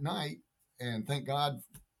reason that night, and thank God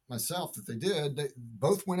myself that they did, they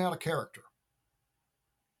both went out of character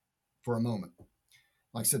for a moment.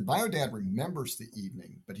 Like I said, Biodad remembers the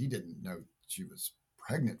evening, but he didn't know she was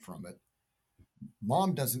pregnant from it.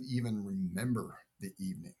 Mom doesn't even remember the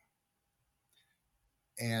evening.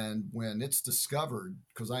 And when it's discovered,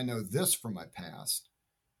 because I know this from my past,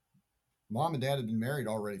 Mom and Dad had been married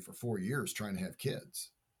already for 4 years trying to have kids.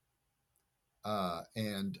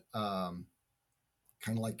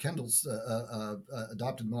 Kind of like Kendall's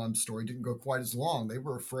adopted mom's story didn't go quite as long. They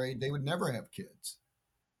were afraid they would never have kids.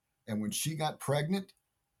 And when she got pregnant,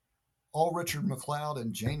 all Richard McLeod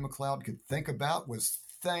and Jane McLeod could think about was,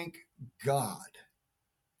 thank God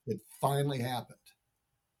it finally happened.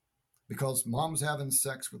 Because Mom was having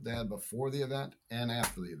sex with Dad before the event and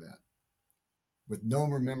after the event, with no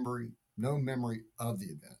memory of the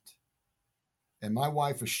event. And my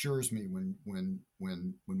wife assures me when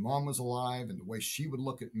Mom was alive, and the way she would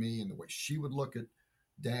look at me and the way she would look at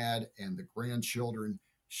Dad and the grandchildren,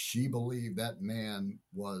 she believed that man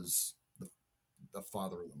was the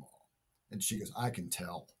father of them all. And she goes, I can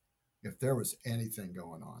tell if there was anything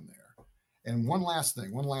going on there. And one last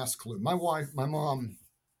clue. My mom,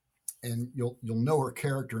 and you'll know her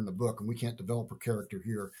character in the book, and we can't develop her character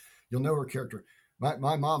here. You'll know her character.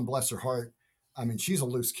 My mom, bless her heart, I mean, she's a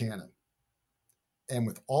loose cannon. And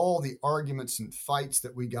with all the arguments and fights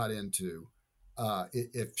that we got into,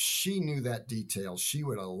 if she knew that detail, she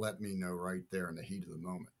would have let me know right there in the heat of the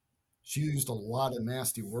moment. She used a lot of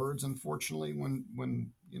nasty words, unfortunately,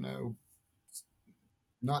 when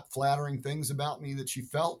not flattering things about me that she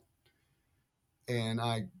felt. And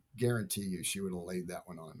I guarantee you, she would have laid that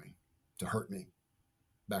one on me to hurt me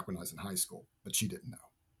back when I was in high school, but she didn't know.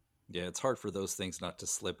 Yeah, it's hard for those things not to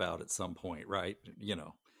slip out at some point, right?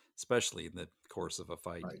 Especially in the course of a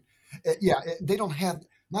fight. Right. Yeah, they don't have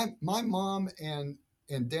my mom and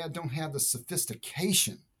dad don't have the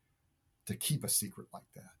sophistication to keep a secret like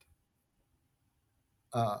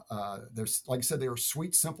that. There's like I said, they are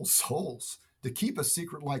sweet, simple souls. To keep a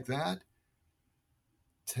secret like that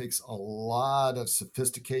takes a lot of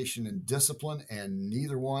sophistication and discipline, and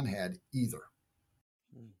neither one had either.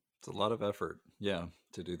 It's a lot of effort, yeah,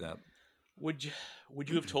 to do that. Would you would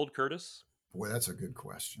you have told Curtis? Boy, that's a good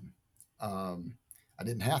question. I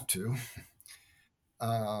didn't have to.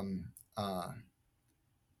 um, uh,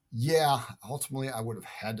 yeah, ultimately, I would have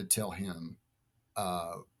had to tell him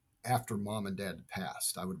uh, after mom and dad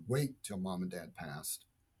passed. I would wait till mom and dad passed,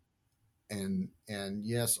 and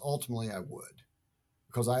yes, ultimately, I would,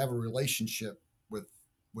 because I have a relationship with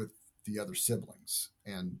the other siblings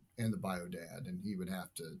and the bio dad, and he would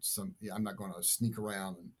have to some. Yeah, I'm not going to sneak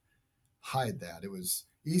around and hide that. It was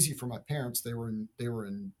easy for my parents. They were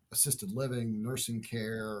in assisted living, nursing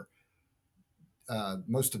care.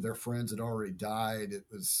 Most of their friends had already died. It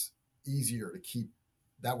was easier to keep.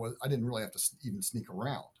 That was I didn't really have to even sneak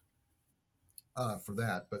around for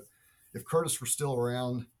that. But if Curtis were still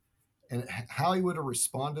around, and how he would have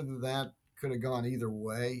responded to that could have gone either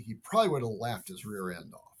way. He probably would have laughed his rear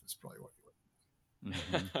end off. Is probably what he would.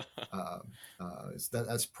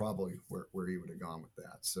 That's probably where he would have gone with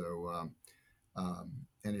that. So,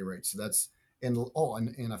 any rate, so that's and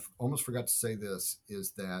I almost forgot to say this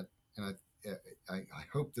is that, and I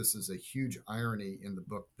hope this is a huge irony in the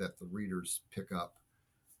book that the readers pick up,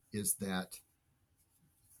 is that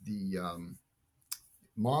the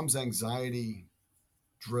mom's anxiety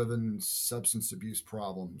driven substance abuse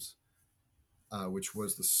problems, which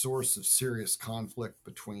was the source of serious conflict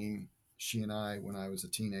between she and I when I was a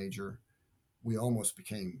teenager. We almost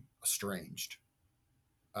became estranged.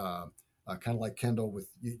 Kind of like Kendall with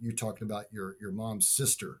you talking about your mom's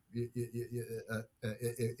sister.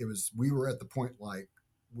 It was we were at the point like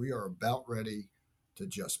we are about ready to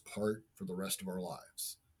just part for the rest of our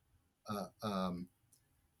lives. Uh, um,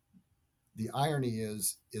 the irony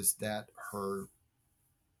is that her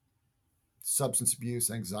substance abuse,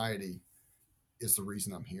 anxiety, is the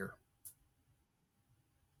reason I'm here.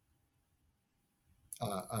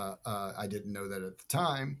 I didn't know that at the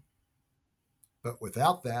time, but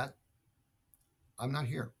without that, I'm not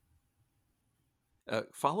here.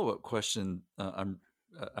 Follow-up question. I'm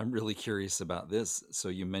really curious about this. So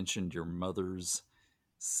you mentioned your mother's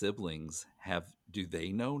siblings. Do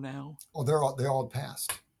they know now? Oh, they all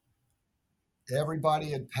passed. Everybody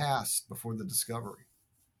had passed before the discovery.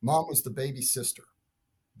 Mom was the baby sister,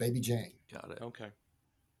 baby Jane. Got it. Okay.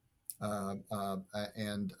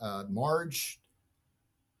 And Marge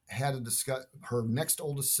had her next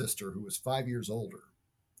oldest sister, who was 5 years older.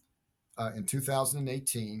 In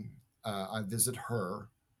 2018, I visit her.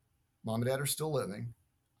 Mom and dad are still living.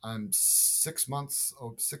 I'm 7 months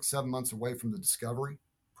away from the discovery,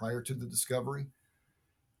 prior to the discovery.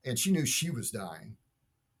 And she knew she was dying.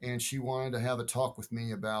 And she wanted to have a talk with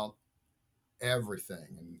me about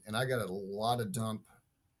everything. And I got a lot of dump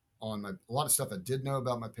on a lot of stuff I did know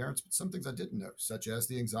about my parents, but some things I didn't know, such as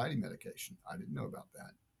the anxiety medication. I didn't know about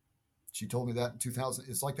that. She told me that in 2000.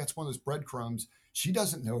 It's like that's one of those breadcrumbs. She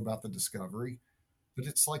doesn't know about the discovery, but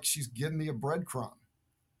it's like she's giving me a breadcrumb,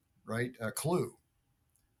 right? A clue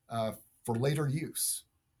for later use.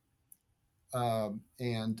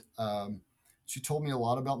 And she told me a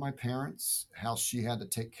lot about my parents, how she had to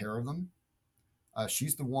take care of them.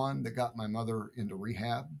 She's the one that got my mother into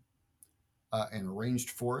rehab and arranged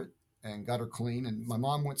for it and got her clean. And my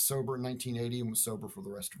mom went sober in 1980 and was sober for the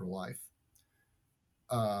rest of her life.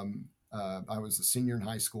 I was a senior in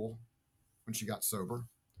high school when she got sober.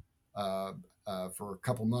 For a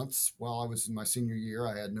couple months while I was in my senior year,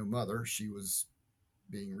 I had no mother. She was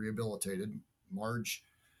being rehabilitated. Marge,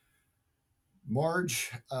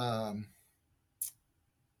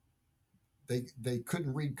 they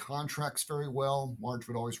couldn't read contracts very well. Marge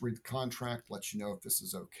would always read the contract, let you know if this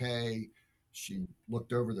is okay. She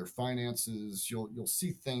looked over their finances. You'll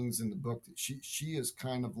see things in the book that she is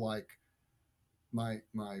kind of like my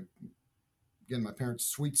parents,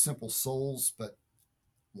 sweet, simple souls, but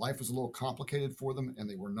life was a little complicated for them, and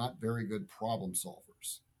they were not very good problem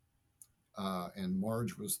solvers. and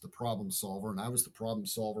Marge was the problem solver, and I was the problem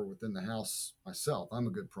solver within the house myself. I'm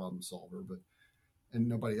a good problem solver, and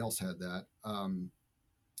nobody else had that.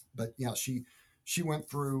 But yeah, she went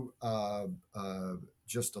through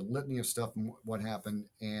just a litany of stuff and what happened.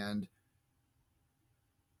 And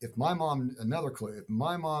if my mom, another clue, if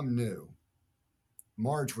my mom knew,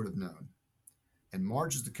 Marge would have known. And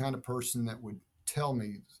Marge is the kind of person that would tell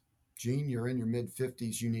me, Gene, you're in your mid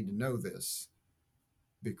 50s. You need to know this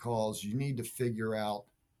because you need to figure out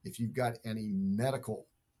if you've got any medical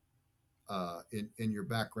in your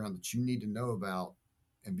background that you need to know about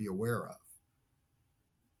and be aware of.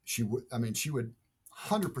 She would, I mean, she would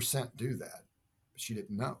 100% do that, but she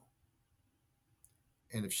didn't know.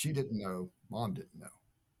 And if she didn't know, mom didn't know.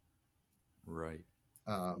 Right.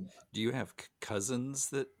 Um, Do you have cousins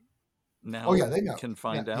that oh now yeah, they know. can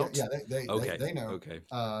find Yeah, out? yeah, they know. Okay.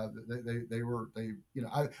 They you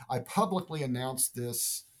know I publicly announced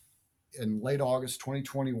this in late August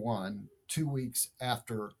 2021, 2 weeks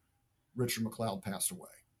after Richard McLeod passed away.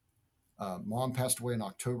 Mom passed away in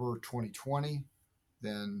October 2020.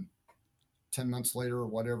 Then 10 months later, or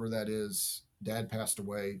whatever that is, Dad passed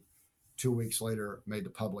away. 2 weeks later, made the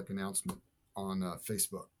public announcement on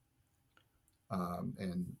Facebook,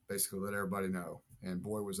 and basically let everybody know. And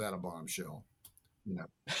boy, was that a bombshell! You know,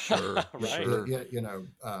 Sure. Right. Sure.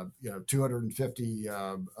 250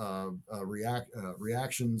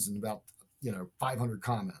 reactions and about 500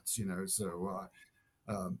 comments. So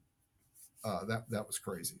that was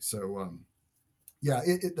crazy. So yeah,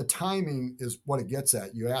 the timing is what it gets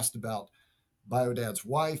at. You asked about Biodad's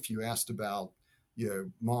wife. You asked about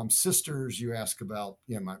mom's sisters. You asked about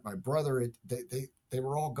my brother. They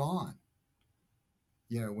were all gone.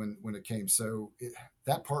 When it came. So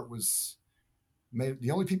that part was made.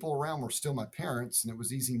 The only people around were still my parents, and it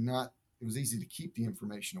was easy to keep the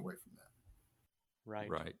information away from them. Right.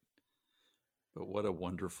 Right. But what a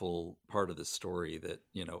wonderful part of the story that,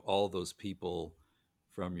 all those people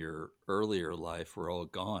from your earlier life were all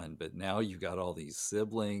gone, but now you've got all these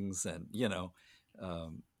siblings and,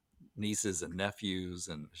 nieces and nephews,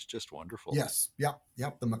 and it's just wonderful. Yes. Yep.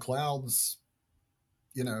 The McLeods,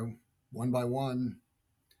 one by one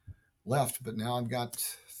left, but now I've got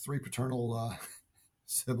 3 paternal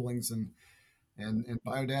siblings, and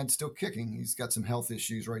Biodad's still kicking. He's got some health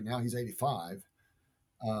issues right now. He's 85.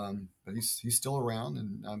 But he's still around,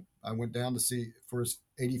 and I went down to see for his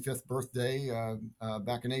 85th birthday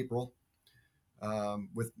back in April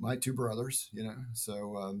with my 2 brothers.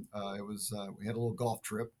 So it was we had a little golf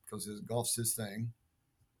trip because golf's his thing,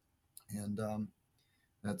 and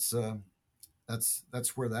that's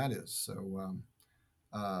where that is.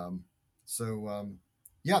 So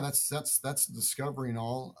yeah, that's discovery and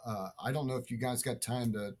all. I don't know if you guys got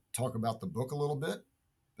time to talk about the book a little bit,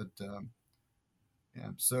 but.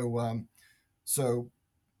 Yeah. So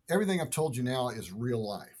everything I've told you now is real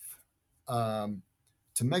life.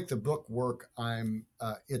 To make the book work,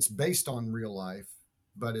 it's based on real life,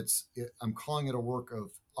 but I'm calling it a work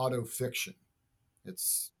of auto fiction.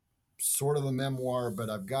 It's sort of a memoir, but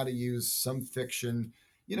I've got to use some fiction.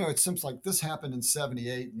 It seems like this happened in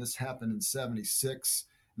 78 and this happened in 76,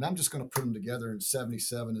 and I'm just going to put them together in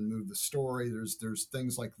 77 and move the story. There's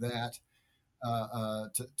things like that.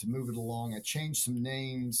 To move it along. I changed some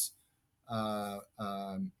names, to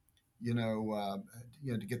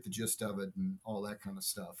get the gist of it and all that kind of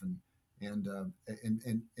stuff. And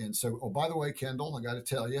so, oh, by the way, Kendall, I got to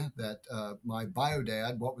tell you that my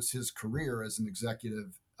Biodad, what was his career as an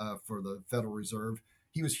executive for the Federal Reserve?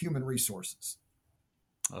 He was human resources.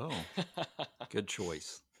 Oh, good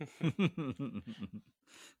choice.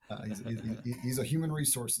 He's a human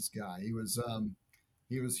resources guy.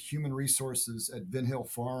 He was human resources at Vin Hill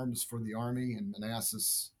Farms for the Army in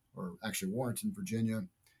Manassas, or actually Warrenton, Virginia,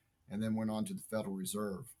 and then went on to the Federal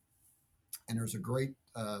Reserve. And there's a great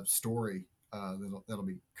story that'll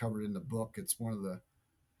be covered in the book. It's one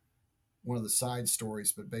of the side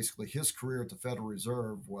stories, but basically his career at the Federal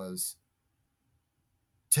Reserve was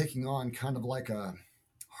taking on kind of like a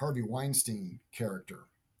Harvey Weinstein character,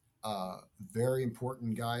 very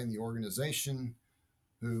important guy in the organization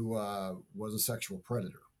who was a sexual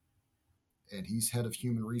predator. And he's head of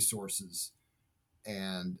human resources.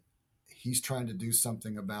 And he's trying to do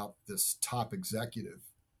something about this top executive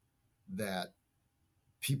that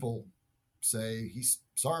people say he's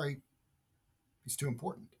too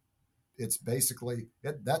important. It's basically,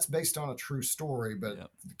 that's based on a true story, but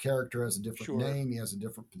yep. The character has a different name. He has a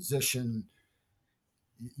different position.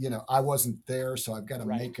 I wasn't there, so I've got to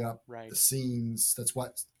make up the scenes. That's why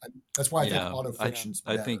I think autofiction's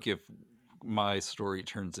better. I think if my story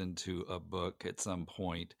turns into a book at some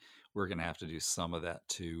point, we're going to have to do some of that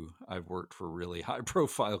too. I've worked for really high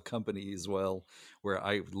profile companies, well, where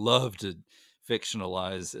I love to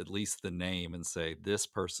fictionalize at least the name and say this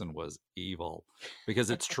person was evil, because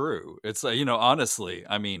it's true. It's honestly,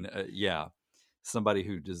 I mean, yeah, somebody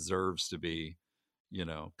who deserves to be,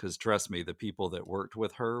 because trust me, the people that worked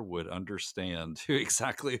with her would understand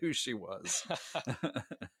exactly who she was.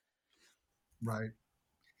 Right.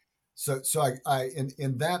 So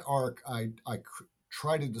in that arc,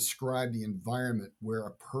 try to describe the environment where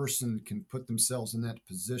a person can put themselves in that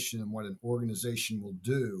position and what an organization will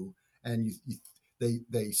do. And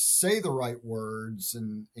they say the right words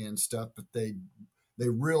and stuff, but they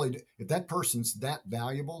really, if that person's that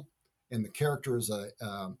valuable, and the character is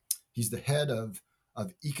he's the head of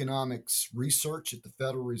economics research at the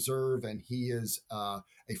Federal Reserve, and he is a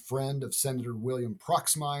friend of Senator William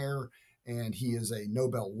Proxmire, and he is a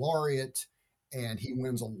Nobel laureate, and he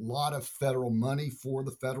wins a lot of federal money for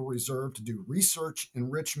the Federal Reserve to do research in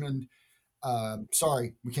Richmond.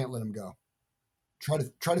 Sorry, we can't let him go. Try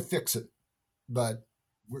to fix it, but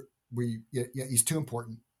he's too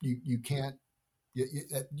important. You can't.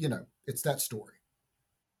 It's that story,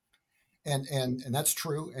 and that's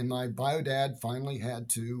true. And my bio dad finally had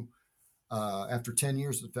to, after 10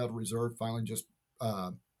 years at the Federal Reserve, finally just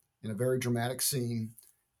in a very dramatic scene,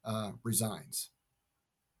 resigns.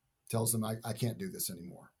 Tells them I can't do this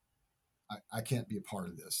anymore. I can't be a part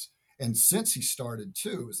of this. And since he started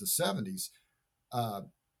too, it was the 70s.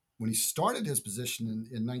 When he started his position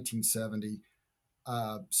in 1970,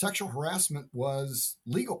 sexual harassment was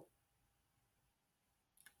legal.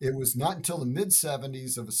 It was not until the mid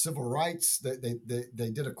 70s of a civil rights that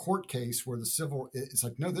they did a court case where it's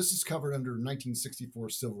like, no, this is covered under 1964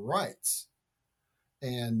 civil rights.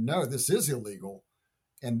 And no, this is illegal.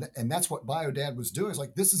 And that's what Bio Dad was doing. It's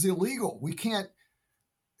like, this is illegal. We can't,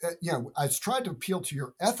 I tried to appeal to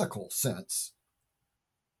your ethical sense,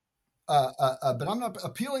 but I'm not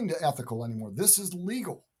appealing to ethical anymore. This is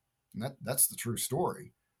legal. And that's the true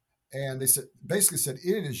story. And they basically said,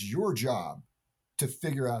 it is your job to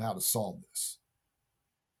figure out how to solve this.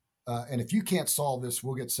 And if you can't solve this,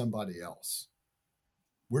 we'll get somebody else.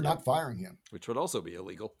 We're not firing him. Which would also be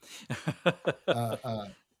illegal.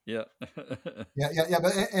 Yeah. yeah.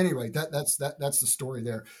 But anyway, that's the story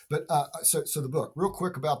there. But so the book, real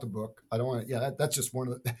quick about the book. I don't want to. Yeah, that's just one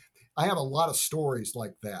of the. I have a lot of stories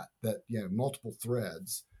like that. Multiple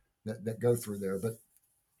threads that go through there. But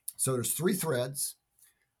so there's 3 threads.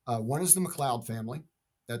 One is the McLeod family.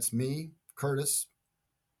 That's me, Curtis,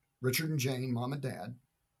 Richard, and Jane, mom and dad,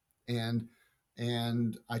 and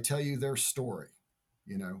I tell you their story,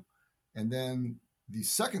 And then the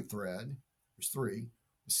second thread. There's 3.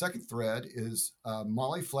 The second thread is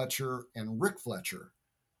Molly Fletcher and Rick Fletcher.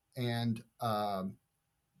 And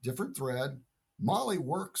different thread, Molly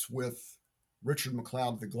works with Richard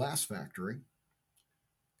McLeod at the glass factory.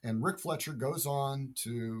 And Rick Fletcher goes on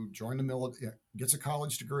to join the military, gets a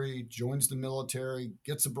college degree, joins the military,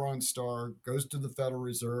 gets a Bronze Star, goes to the Federal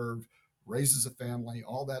Reserve, raises a family,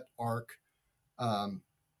 all that arc. And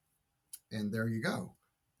there you go.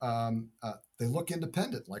 They look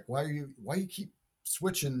independent. Like, why you keep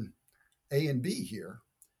switching A and B here?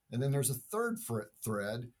 And then there's a third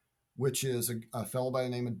thread, which is a fellow by the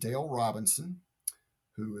name of Dale Robinson,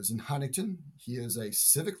 who is in Huntington. He is a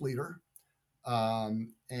civic leader,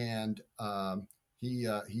 and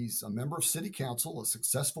he's a member of city council, a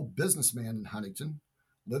successful businessman in Huntington,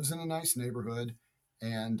 lives in a nice neighborhood,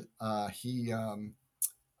 and he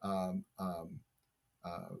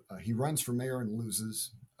runs for mayor and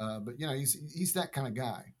loses. But he's that kind of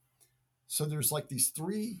guy. So there's like these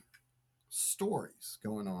 3 stories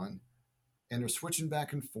going on, and they're switching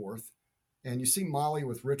back and forth. And you see Molly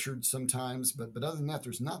with Richard sometimes, but other than that,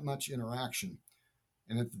 there's not much interaction.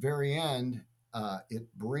 And at the very end,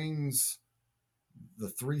 it brings the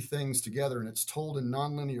 3 things together, and it's told in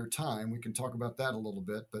nonlinear time. We can talk about that a little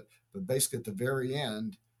bit, but basically at the very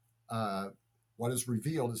end, what is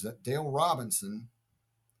revealed is that Dale Robinson,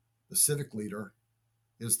 the civic leader,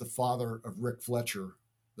 is the father of Rick Fletcher,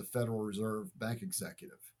 the Federal Reserve bank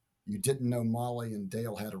executive. You didn't know Molly and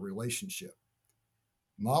Dale had a relationship.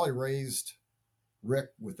 Molly raised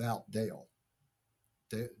Rick without Dale.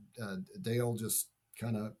 Dale just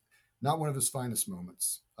kind of, not one of his finest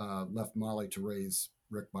moments, left Molly to raise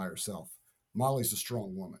Rick by herself. Molly's a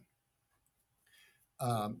strong woman.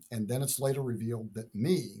 And then it's later revealed that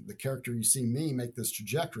me, the character you see me make this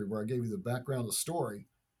trajectory where I gave you the background of the story,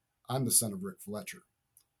 I'm the son of Rick Fletcher.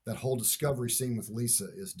 That whole discovery scene with Lisa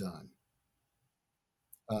is done.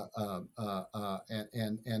 And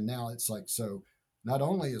now it's like, so not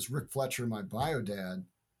only is Rick Fletcher my bio dad,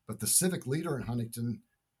 but the civic leader in Huntington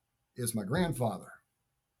is my grandfather.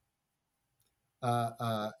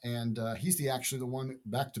 And he's actually the one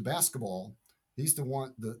back to basketball. He's the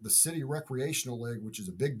one, the City Recreational League, which is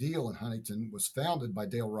a big deal in Huntington, was founded by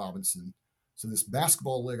Dale Robinson. So this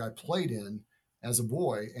basketball league I played in as a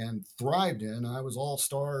boy and thrived in, I was all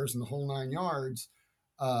stars and the whole 9 yards.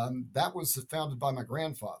 That was founded by my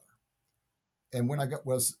grandfather. And when I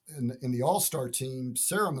was in the all-star team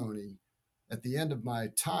ceremony at the end of my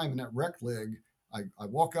time in that rec league, I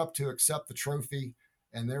walk up to accept the trophy,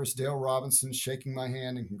 and there's Dale Robinson shaking my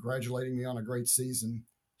hand and congratulating me on a great season.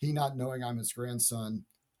 He not knowing I'm his grandson,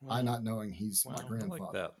 Wow. I not knowing he's my Wow. I grandfather.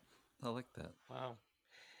 like that. I like that. Wow.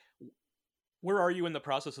 Where are you in the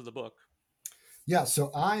process of the book? Yeah,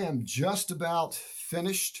 so I am just about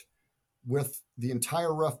finished with the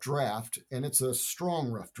entire rough draft, and it's a strong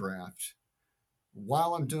rough draft.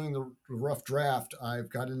 While I'm doing the rough draft, I've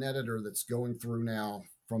got an editor that's going through now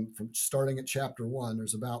from starting at chapter 1.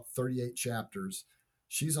 There's about 38 chapters.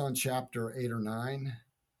 She's on chapter 8 or 9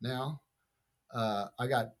 now. I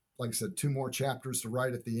got, like I said, 2 more chapters to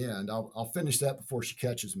write at the end. I'll finish that before she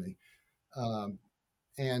catches me. Um,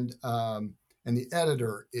 and the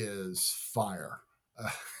editor is fire.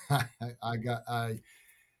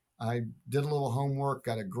 I did a little homework,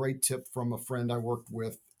 got a great tip from a friend I worked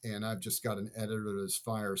with, and I've just got an editor that's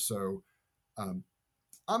fire. So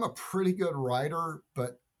I'm a pretty good writer,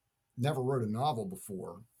 but never wrote a novel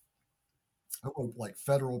before. I wrote like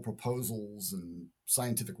federal proposals and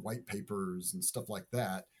scientific white papers and stuff like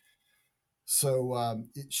that. So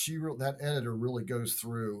that editor really goes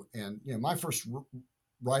through, and my first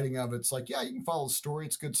writing of it's like, yeah, you can follow the story,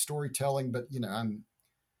 it's good storytelling, but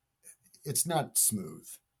it's not smooth.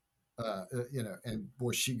 And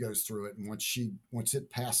boy, she goes through it, and once it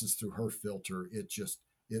passes through her filter, it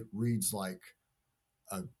reads like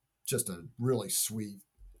just a really sweet,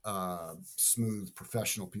 smooth,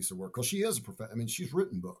 professional piece of work. Because she is a I mean, she's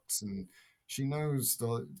written books and she knows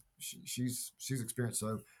she's experienced.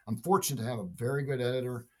 So I'm fortunate to have a very good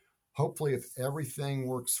editor. Hopefully, if everything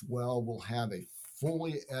works well, we'll have a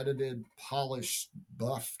fully edited, polished,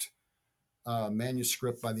 buffed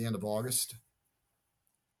manuscript by the end of August.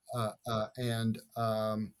 And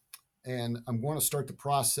I'm going to start the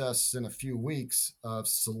process in a few weeks of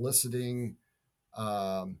soliciting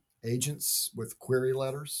agents with query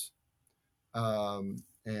letters, and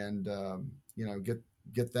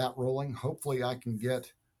get that rolling. Hopefully, I can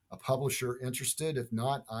get a publisher interested. If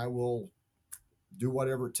not, I will do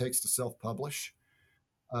whatever it takes to self-publish.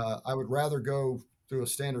 I would rather go through a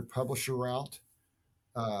standard publisher route.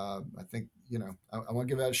 I think I want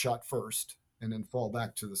to give that a shot first, and then fall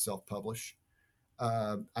back to the self-publish.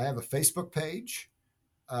 I have a Facebook page.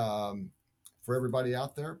 For everybody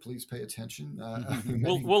out there, please pay attention.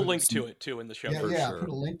 We'll link to it too in the show. Yeah, sure. put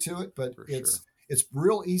a link to it, but For it's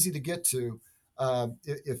real easy to get to.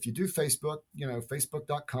 If you do Facebook,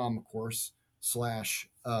 facebook.com, of course,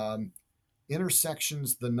 /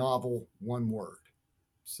 Intersections, the novel, one word.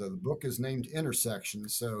 So the book is named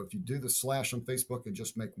Intersections. So if you do the / on Facebook and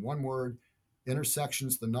just make one word,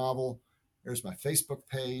 Intersections, the novel, there's my Facebook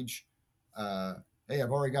page. Hey,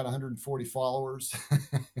 I've already got 140 followers.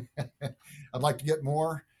 I'd like to get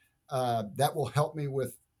more. That will help me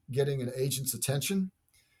with getting an agent's attention.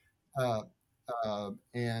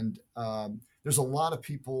 And there's a lot of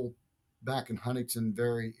people back in Huntington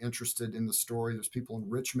very interested in the story. There's people in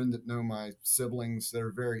Richmond that know my siblings that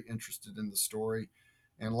are very interested in the story.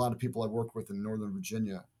 And a lot of people I've worked with in Northern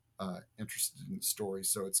Virginia interested in the story.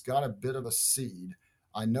 So it's got a bit of a seed.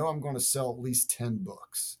 I know I'm going to sell at least 10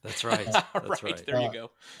 books. That's right. That's right. There you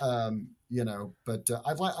go. But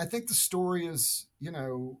I think the story is,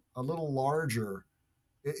 a little larger.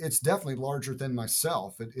 It's definitely larger than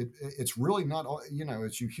myself. It's really not,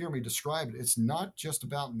 as you hear me describe it, it's not just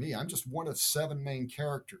about me. I'm just one of 7 main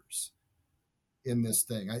characters in this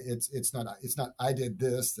thing. It's not I did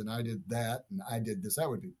this and I did that and I did this. That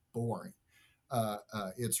would be boring.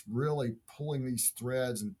 It's really pulling these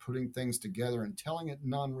threads and putting things together and telling it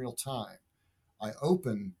non-real time. I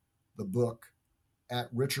open the book at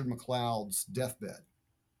Richard McLeod's deathbed,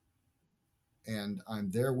 and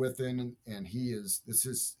I'm there with him, and he's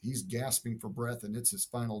gasping for breath, and it's his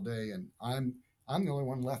final day, and I'm the only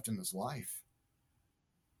one left in his life,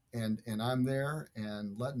 and I'm there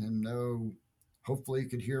and letting him know. Hopefully, he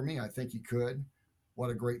could hear me. I think he could. What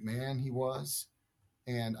a great man he was.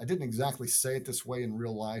 And I didn't exactly say it this way in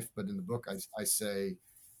real life, but in the book, I say,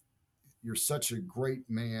 you're such a great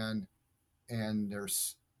man, and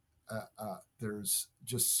there's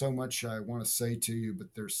just so much I want to say to you,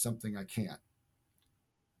 but there's something I can't.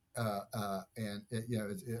 And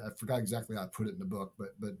I forgot exactly how I put it in the book,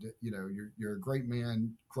 but you're a great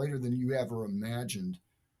man, greater than you ever imagined,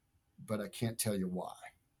 but I can't tell you why.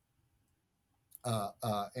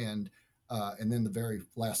 And then the very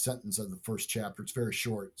last sentence of the first chapter, it's very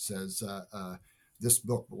short, says, "This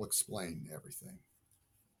book will explain everything."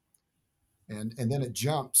 And then it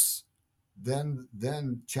jumps. Then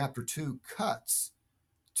chapter 2 cuts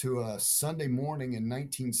to a Sunday morning in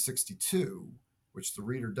 1962, which the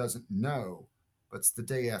reader doesn't know, but it's the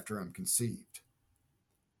day after I'm conceived.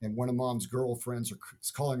 And one of mom's girlfriends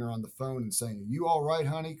is calling her on the phone and saying, "You all right,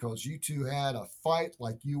 honey? Because you two had a fight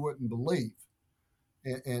like you wouldn't believe."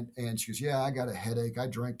 And she goes, "Yeah, I got a headache. I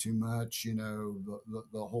drank too much,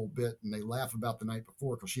 the whole bit." And they laugh about the night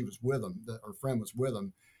before because she was with them, her friend was with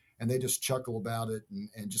them, and they just chuckle about it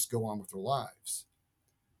and just go on with their lives.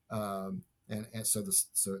 And so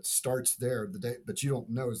it starts there the day, but you don't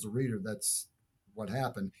know as the reader that's what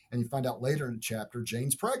happened. And you find out later in the chapter,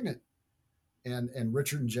 Jane's pregnant, and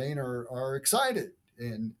Richard and Jane are excited,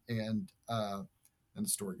 and the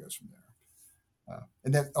story goes from there.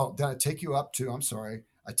 And then I take you up to, I'm sorry,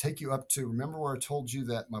 I take you up to, remember where I told you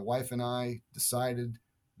that my wife and I decided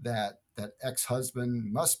that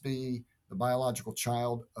ex-husband must be the biological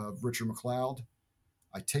child of Richard McLeod?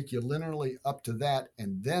 I take you linearly up to that,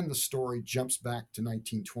 and then the story jumps back to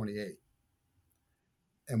 1928.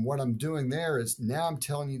 And what I'm doing there is now I'm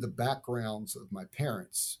telling you the backgrounds of my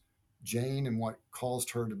parents, Jane and what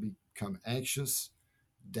caused her to become anxious,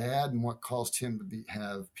 Dad and what caused him to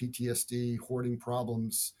have PTSD, hoarding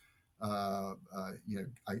problems. I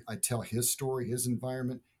tell his story, his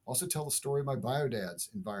environment. Also tell the story of my biodad's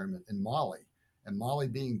environment and Molly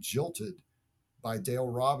being jilted by Dale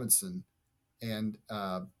Robinson, and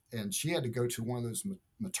she had to go to one of those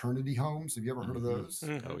maternity homes. Have you ever heard of those?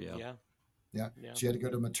 Mm-hmm. Oh yeah. Yeah. She had to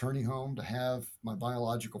go to a maternity home to have my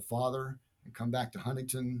biological father and come back to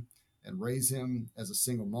Huntington and raise him as a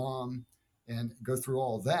single mom and go through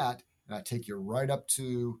all of that. And I take you right up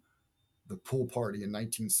to the pool party in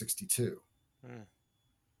 1962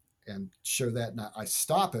 and show that. And I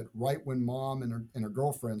stop it right when mom and her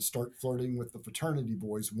girlfriend start flirting with the fraternity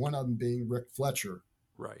boys, one of them being Rick Fletcher.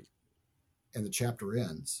 Right. And the chapter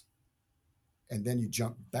ends. And then you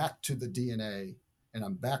jump back to the DNA, and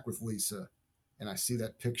I'm back with Lisa, and I see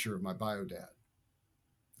that picture of my biodad.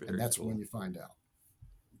 And that's cool. When you find out.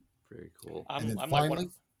 Very cool.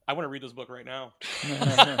 I want to read this book right now.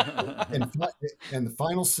 and the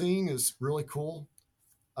final scene is really cool.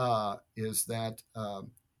 Is that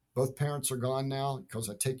both parents are gone now, because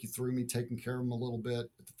I take you through me taking care of them a little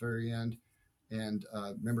bit at the very end. And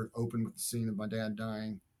remember, it opened with the scene of my dad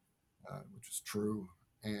dying, which was true.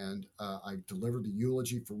 And I delivered the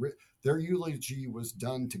eulogy for their eulogy was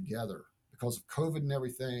done together because of COVID and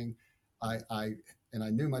everything. I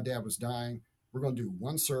knew my dad was dying. We're going to do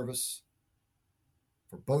one service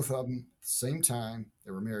for both of them at the same time.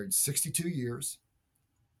 They were married 62 years.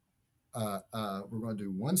 We're going to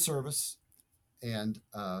do one service, and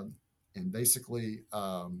basically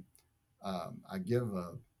I give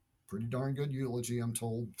a pretty darn good eulogy, I'm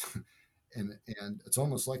told. And it's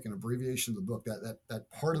almost like an abbreviation of the book.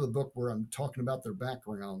 That part of the book where I'm talking about their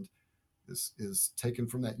background is taken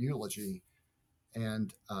from that eulogy.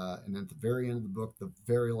 And at the very end of the book, the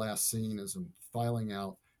very last scene, as I'm filing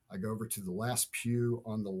out, I go over to the last pew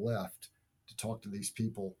on the left to talk to these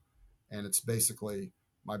people, and it's basically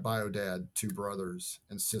my biodad, two brothers,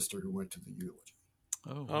 and sister who went to the eulogy.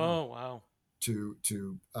 Oh wow!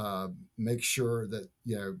 To make sure that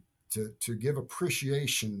to give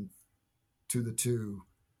appreciation to the two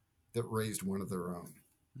that raised one of their own.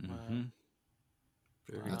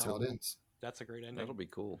 Mm-hmm. That's how it ends. That's a great ending. That'll be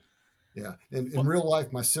cool. Yeah. In real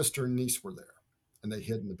life, my sister and niece were there, and they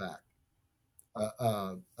hid in the back.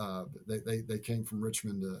 They came from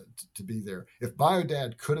Richmond to be there. If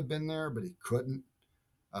Biodad could have been there, but he couldn't.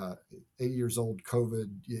 80 years old, COVID,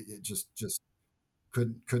 it just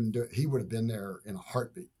couldn't do it. He would have been there in a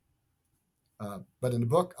heartbeat. But in the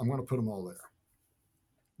book, I'm going to put them all there.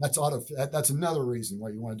 That's another reason why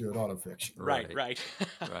you want to do it autofiction. Right.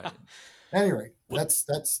 Anyway, that's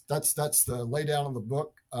the laydown of the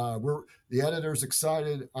book. The editor's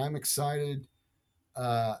excited. I'm excited.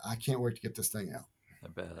 I can't wait to get this thing out. I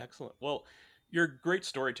bet. Excellent. Well, you're a great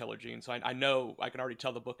storyteller, Gene. So I know I can already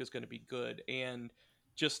tell the book is going to be good. And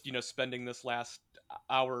just spending this last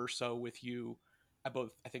hour or so with you, I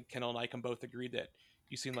think Kendall and I can both agree that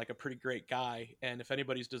you seem like a pretty great guy. And if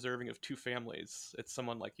anybody's deserving of two families, it's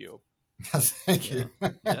someone like you. Thank you.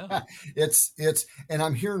 Yeah. It's and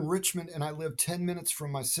I'm here in Richmond, and I live 10 minutes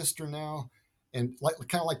from my sister now, and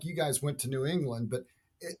kind of like you guys went to New England. But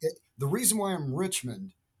the reason why I'm in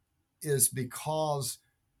Richmond is because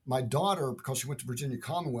my daughter, because she went to Virginia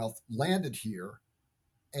Commonwealth, landed here,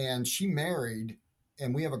 and she married,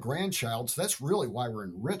 and we have a grandchild. So that's really why we're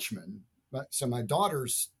in Richmond. So my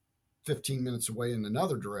daughter's 15 minutes away in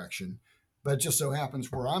another direction, but it just so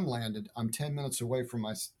happens where I'm landed, I'm 15 minutes away from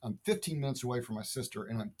my sister,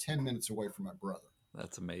 and I'm 10 minutes away from my brother.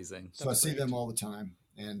 That's amazing. So I see them all the time,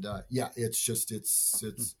 and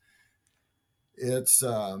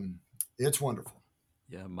it's wonderful.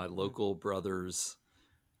 Yeah, my local brother's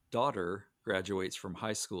daughter graduates from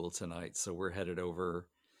high school tonight, so we're headed over.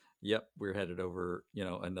 Yep, we're headed over.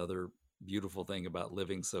 Another beautiful thing about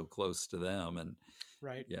living so close to them, and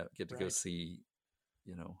get to go see,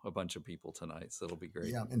 a bunch of people tonight. So it'll be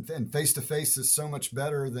great. Yeah, and face to face is so much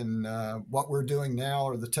better than what we're doing now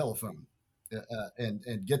or the telephone,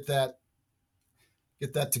 and get that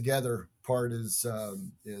together part is a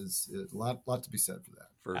lot to be said for that.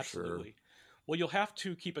 For Absolutely. sure. Well, you'll have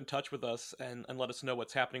to keep in touch with us and let us know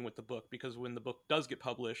what's happening with the book, because when the book does get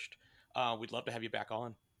published, we'd love to have you back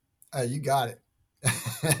on. You got it.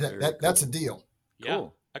 That's a deal. Yeah.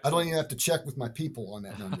 Cool. I don't even have to check with my people on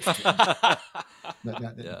that number.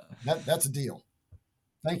 That's a deal.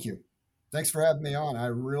 Thank you. Thanks for having me on. I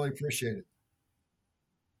really appreciate it.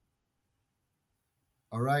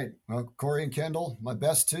 All right. Well, Corey and Kendall, my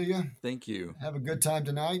best to you. Thank you. Have a good time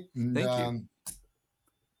tonight. And, Thank you.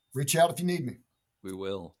 Reach out if you need me. We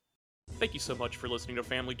will. Thank you so much for listening to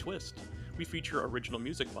Family Twist. We feature original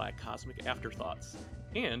music by Cosmic Afterthoughts.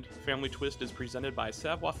 And Family Twist is presented by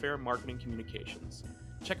Savoir Faire Marketing Communications.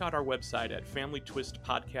 Check out our website at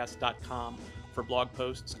familytwistpodcast.com for blog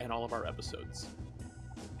posts and all of our episodes.